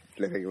your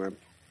living room.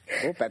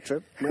 Or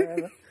bedroom,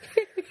 wherever.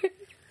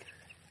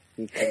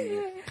 You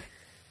can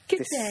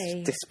Good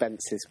day.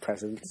 Dispense his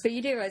presents. But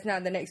you do realise now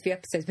in the next few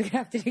episodes we're going to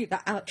have to do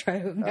that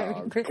outro.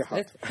 Merry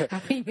Christmas, God.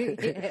 Happy New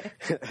Year.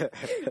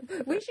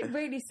 We should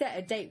really set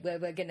a date where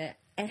we're going to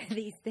air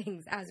these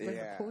things as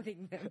we're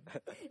recording them.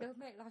 It'll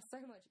make life so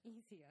much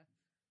easier.